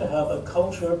have to have a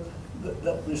culture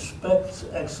that respects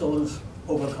excellence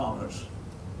over commerce.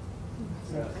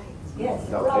 Yes.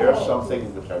 Now, there's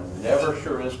something which I'm never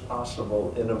sure is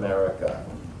possible in America,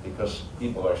 because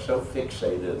people are so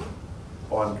fixated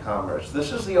on commerce.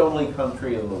 This is the only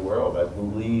country in the world, I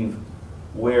believe,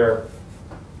 where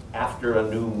after a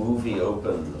new movie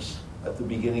opens at the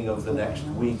beginning of the next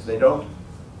week, they don't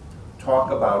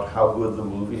talk about how good the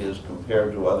movie is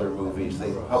compared to other movies.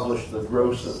 They publish the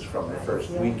grosses from the first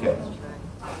weekend.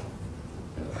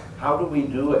 How do we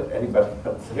do it? Anybody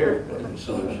up there? Any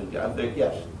solution?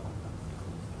 Yes.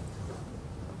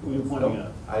 Who are you pointing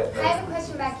at? I have a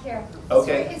question back here.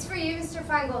 Okay. It's for you, Mr.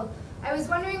 Feingold. I was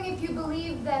wondering if you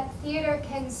believe that theater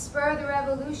can spur the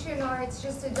revolution, or it's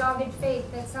just a dogged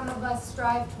faith that some of us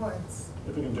strive towards.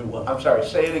 If we can do what? I'm sorry,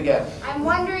 say it again. I'm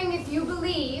wondering if you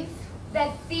believe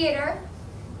that theater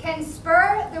can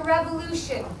spur the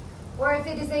revolution, or if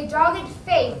it is a dogged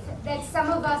faith that some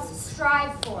of us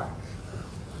strive for.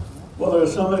 Well, there are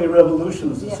so many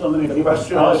revolutions that so many The people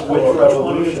question strive is for. which Which one are you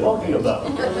revolution? talking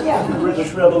about? Yeah.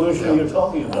 Which revolution are you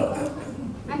talking about?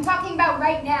 I'm talking about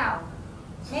right now.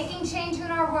 Making change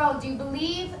in our world. Do you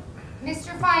believe,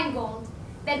 Mr. Feingold,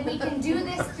 that we can do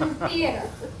this through theater?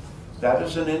 That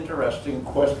is an interesting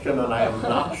question, and I am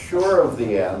not sure of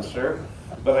the answer,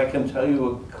 but I can tell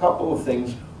you a couple of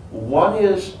things. One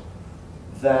is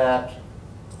that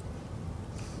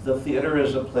the theater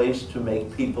is a place to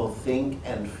make people think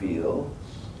and feel,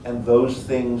 and those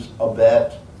things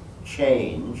abet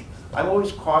change. I'm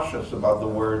always cautious about the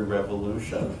word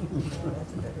revolution.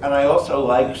 And I also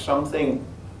like something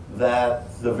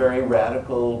that the very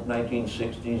radical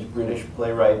 1960s British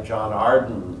playwright John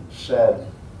Arden said,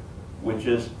 which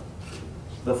is,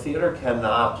 the theater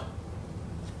cannot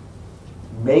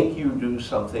make you do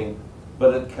something,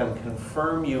 but it can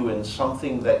confirm you in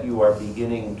something that you are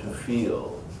beginning to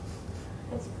feel.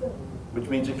 That's good. Which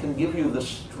means it can give you the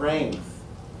strength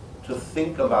to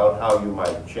think about how you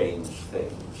might change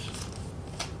things.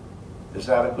 Is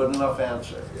that a good enough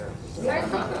answer?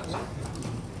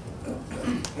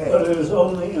 But it is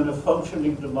only in a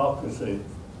functioning democracy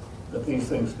that these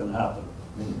things can happen.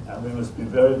 And we must be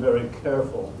very, very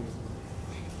careful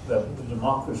that the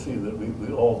democracy that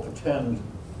we all pretend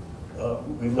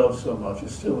we love so much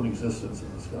is still in existence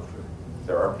in this country.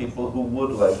 There are people who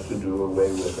would like to do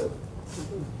away with it.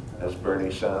 As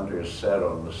Bernie Sanders said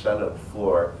on the Senate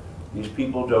floor, these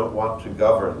people don't want to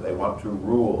govern, they want to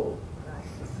rule.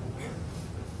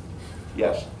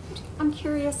 Yes? I'm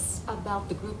curious about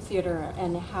the group theater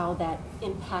and how that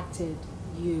impacted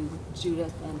you,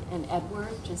 Judith, and Edward?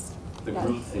 Just The that-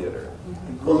 group theater.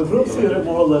 Well, the group theater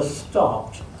more or less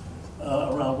stopped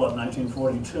around, what,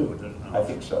 1942, didn't it? I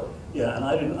think so. Yeah, and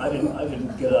I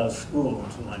didn't get out of school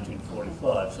until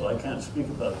 1945, so I can't speak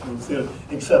about group theater,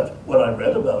 except what I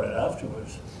read about it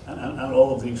afterwards, and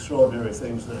all of the extraordinary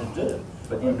things that it did.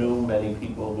 But you knew many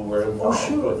people who were Oh, involved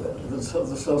sure. with it.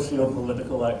 The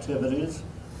socio-political activities,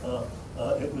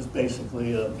 it was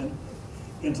basically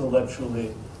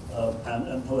intellectually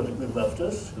and politically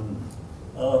leftist,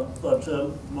 but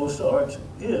most art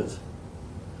is.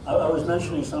 I was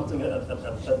mentioning something at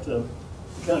the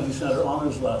Kennedy Center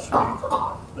Honors last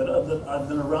week, that I've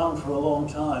been around for a long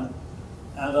time,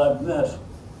 and I've met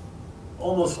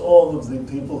almost all of the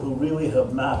people who really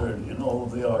have mattered in all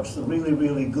of the arts. The really,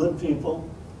 really good people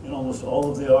in almost all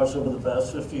of the arts over the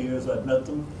past 50 years, I've met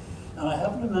them. And I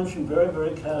happen to mention very,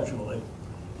 very casually,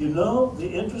 you know, the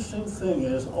interesting thing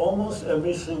is almost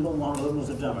every single one of them was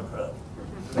a Democrat.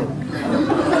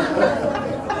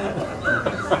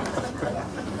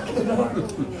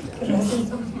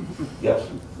 Yes.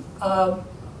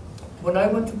 When I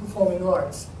went to performing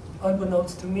arts,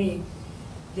 unbeknownst to me,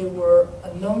 there were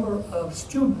a number of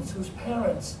students whose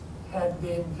parents had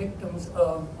been victims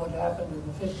of what happened in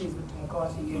the 50s with the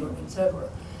McCarthy era, etc.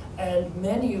 And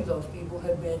many of those people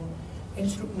had been,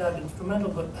 not instrumental,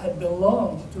 but had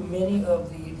belonged to many of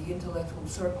the intellectual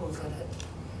circles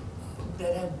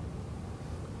that had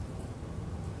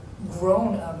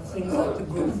grown out of things like the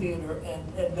group theater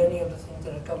and many of the things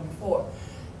that had come before.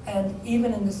 And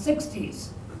even in the 60s,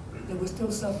 they were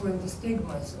still suffering the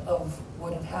stigmas of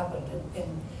what had happened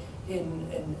in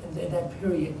that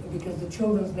period, because the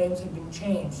children's names had been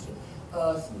changed.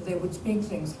 They would speak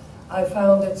things. I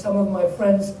found that some of my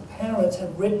friends' parents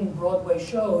had written Broadway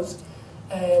shows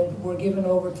and were given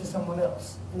over to someone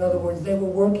else. In other words, they were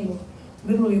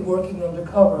literally working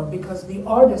undercover, because the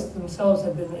artists themselves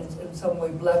had been in some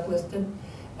way blacklisted,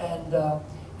 and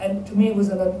to me it was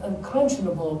an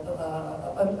unconscionable,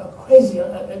 a crazy,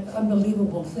 an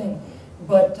unbelievable thing.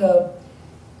 But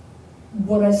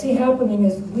what I see happening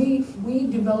is we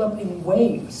develop in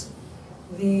waves.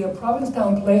 The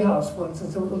Provincetown Playhouse, for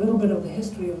instance, a little bit of the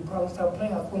history of the Provincetown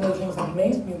Playhouse, one of the things that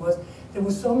amazed me was there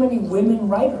were so many women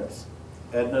writers.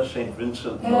 Edna St.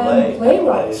 Vincent And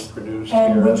playwrights, produced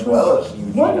and here which as well was as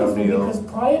Eugene wonderful, O'Neill. because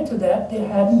prior to that there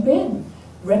hadn't been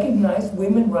recognized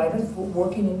women writers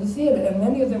working in the theater, and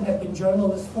many of them had been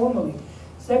journalists formerly.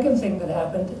 Second thing that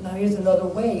happened, now here's another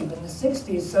wave, in the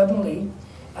 60s suddenly,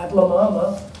 at La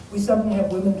Mama, we suddenly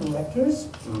have women directors,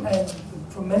 and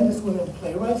tremendous women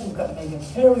playwrights. We've got Megan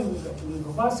Terry, we've got Julie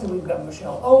Gavassi, we've got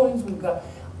Michelle Owens, we've got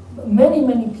many,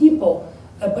 many people.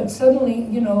 But suddenly,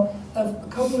 you know, a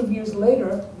couple of years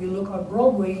later, you look on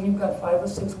Broadway and you've got 5 or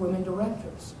 6 women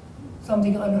directors.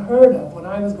 Something unheard of when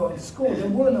I was going to school. There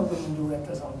were no women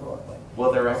directors on Broadway.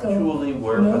 Well, there actually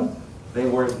were, you know, but they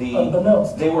were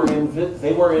unbeknownst. they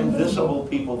were invisible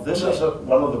people. This is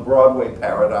one of the Broadway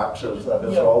paradoxes that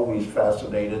has always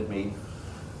fascinated me.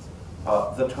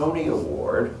 The Tony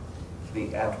Award,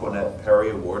 the Antoinette Perry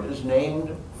Award, is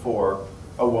named for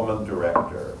a woman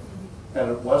director. And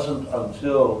it wasn't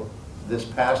until this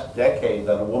past decade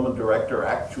that a woman director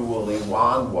actually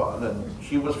won one, and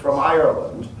she was from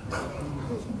Ireland.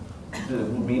 In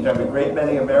the meantime, a great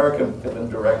many American women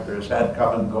directors had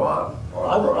come and gone.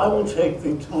 I will take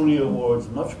the Tony Awards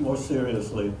much more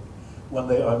seriously when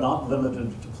they are not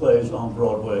limited to plays on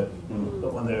Broadway,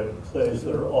 but when they're plays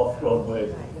that are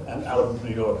off-Broadway and out of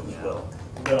New York as well.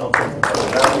 Then I'll take the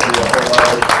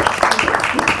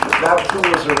That too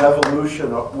is a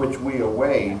revolution of which we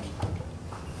await.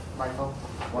 Michael,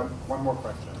 one more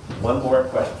question. One more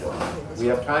question. We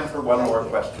have time for one more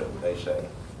question, they say.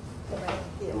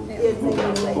 You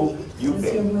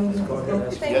can.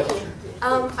 Thank Yes. you.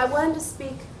 I wanted to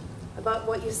speak about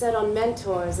what you said on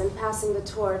mentors and passing the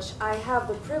torch. I have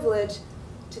the privilege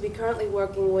to be currently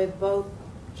working with both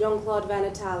Jean-Claude Van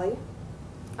Natale,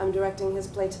 I'm directing his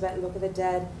play Tibetan Book of the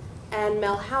Dead, and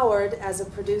Mel Howard as a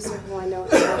producer who I know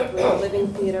has worked with Living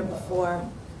Theater before.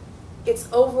 It's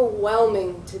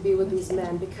overwhelming to be with these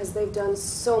men because they've done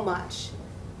so much.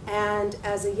 And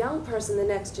as a young person, the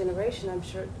next generation, I'm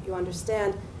sure you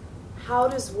understand, how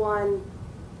does one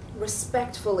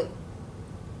respectfully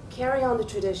carry on the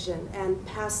tradition and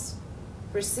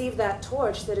receive that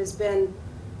torch that has been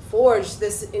forged,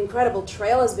 this incredible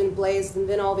trail has been blazed, and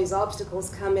then all these obstacles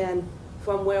come in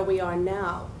from where we are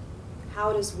now?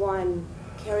 How does one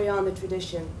carry on the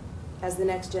tradition as the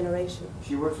next generation?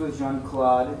 She works with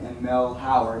Jean-Claude and Mel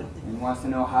Howard and wants to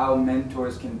know how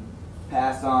mentors can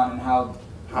pass on and how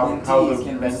the mentees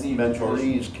can receive the tradition.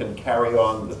 mentorees can carry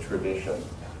on the tradition.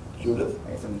 Judith?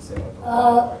 I guess I'm gonna say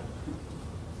about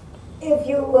If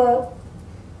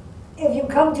you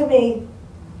come to me,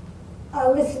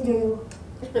 I'll listen to you.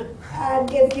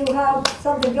 And if you have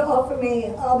something to offer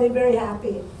me, I'll be very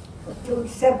happy to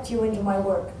accept you into my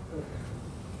work.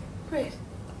 Great.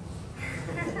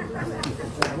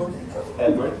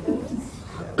 Edward?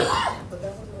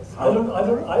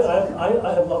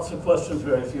 I have lots of questions,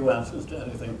 very few answers to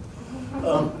anything.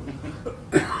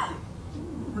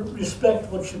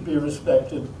 Respect what should be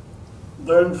respected,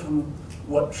 learn from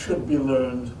what should be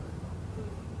learned,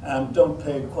 and don't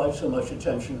pay quite so much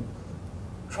attention.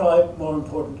 It's more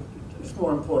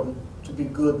important to be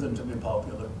good than to be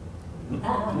popular.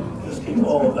 Just keep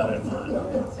all of that in mind.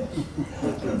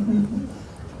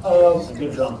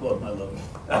 Give Jean-Claude my love.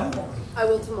 I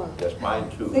will tomorrow. Yes, mine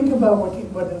too. Think about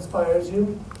what inspires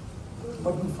you,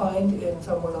 what you find in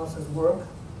someone else's work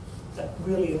that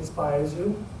really inspires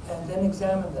you, and then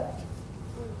examine that.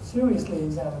 Seriously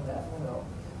examine that, you know,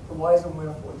 the whys and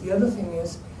wherefores. The other thing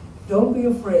is, don't be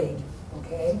afraid,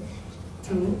 okay,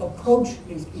 to approach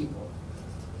these people.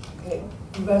 Okay,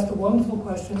 you've asked a wonderful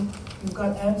question. You've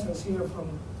got answers here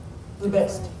from the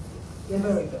best, the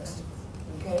very best.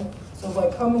 Okay, so by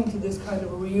coming to this kind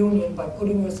of a reunion, by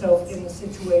putting yourself in the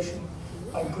situation,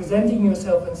 by presenting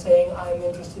yourself and saying, I'm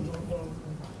interested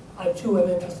I too am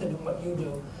interested in what you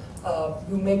do,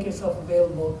 you make yourself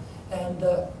available, and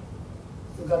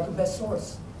you've got the best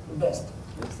source, the best.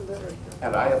 Absolutely.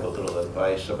 And I have a little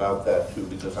advice about that too,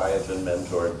 because I have been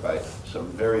mentored by some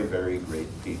very, very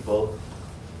great people.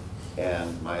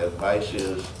 And my advice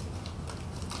is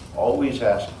always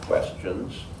ask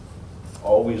questions,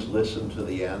 always listen to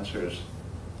the answers,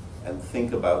 and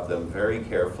think about them very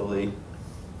carefully,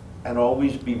 and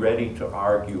always be ready to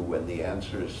argue when the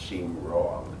answers seem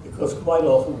wrong. Because quite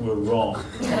often we're wrong.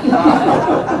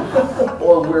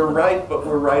 Or we're right, but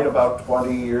we're right about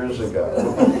 20 years ago.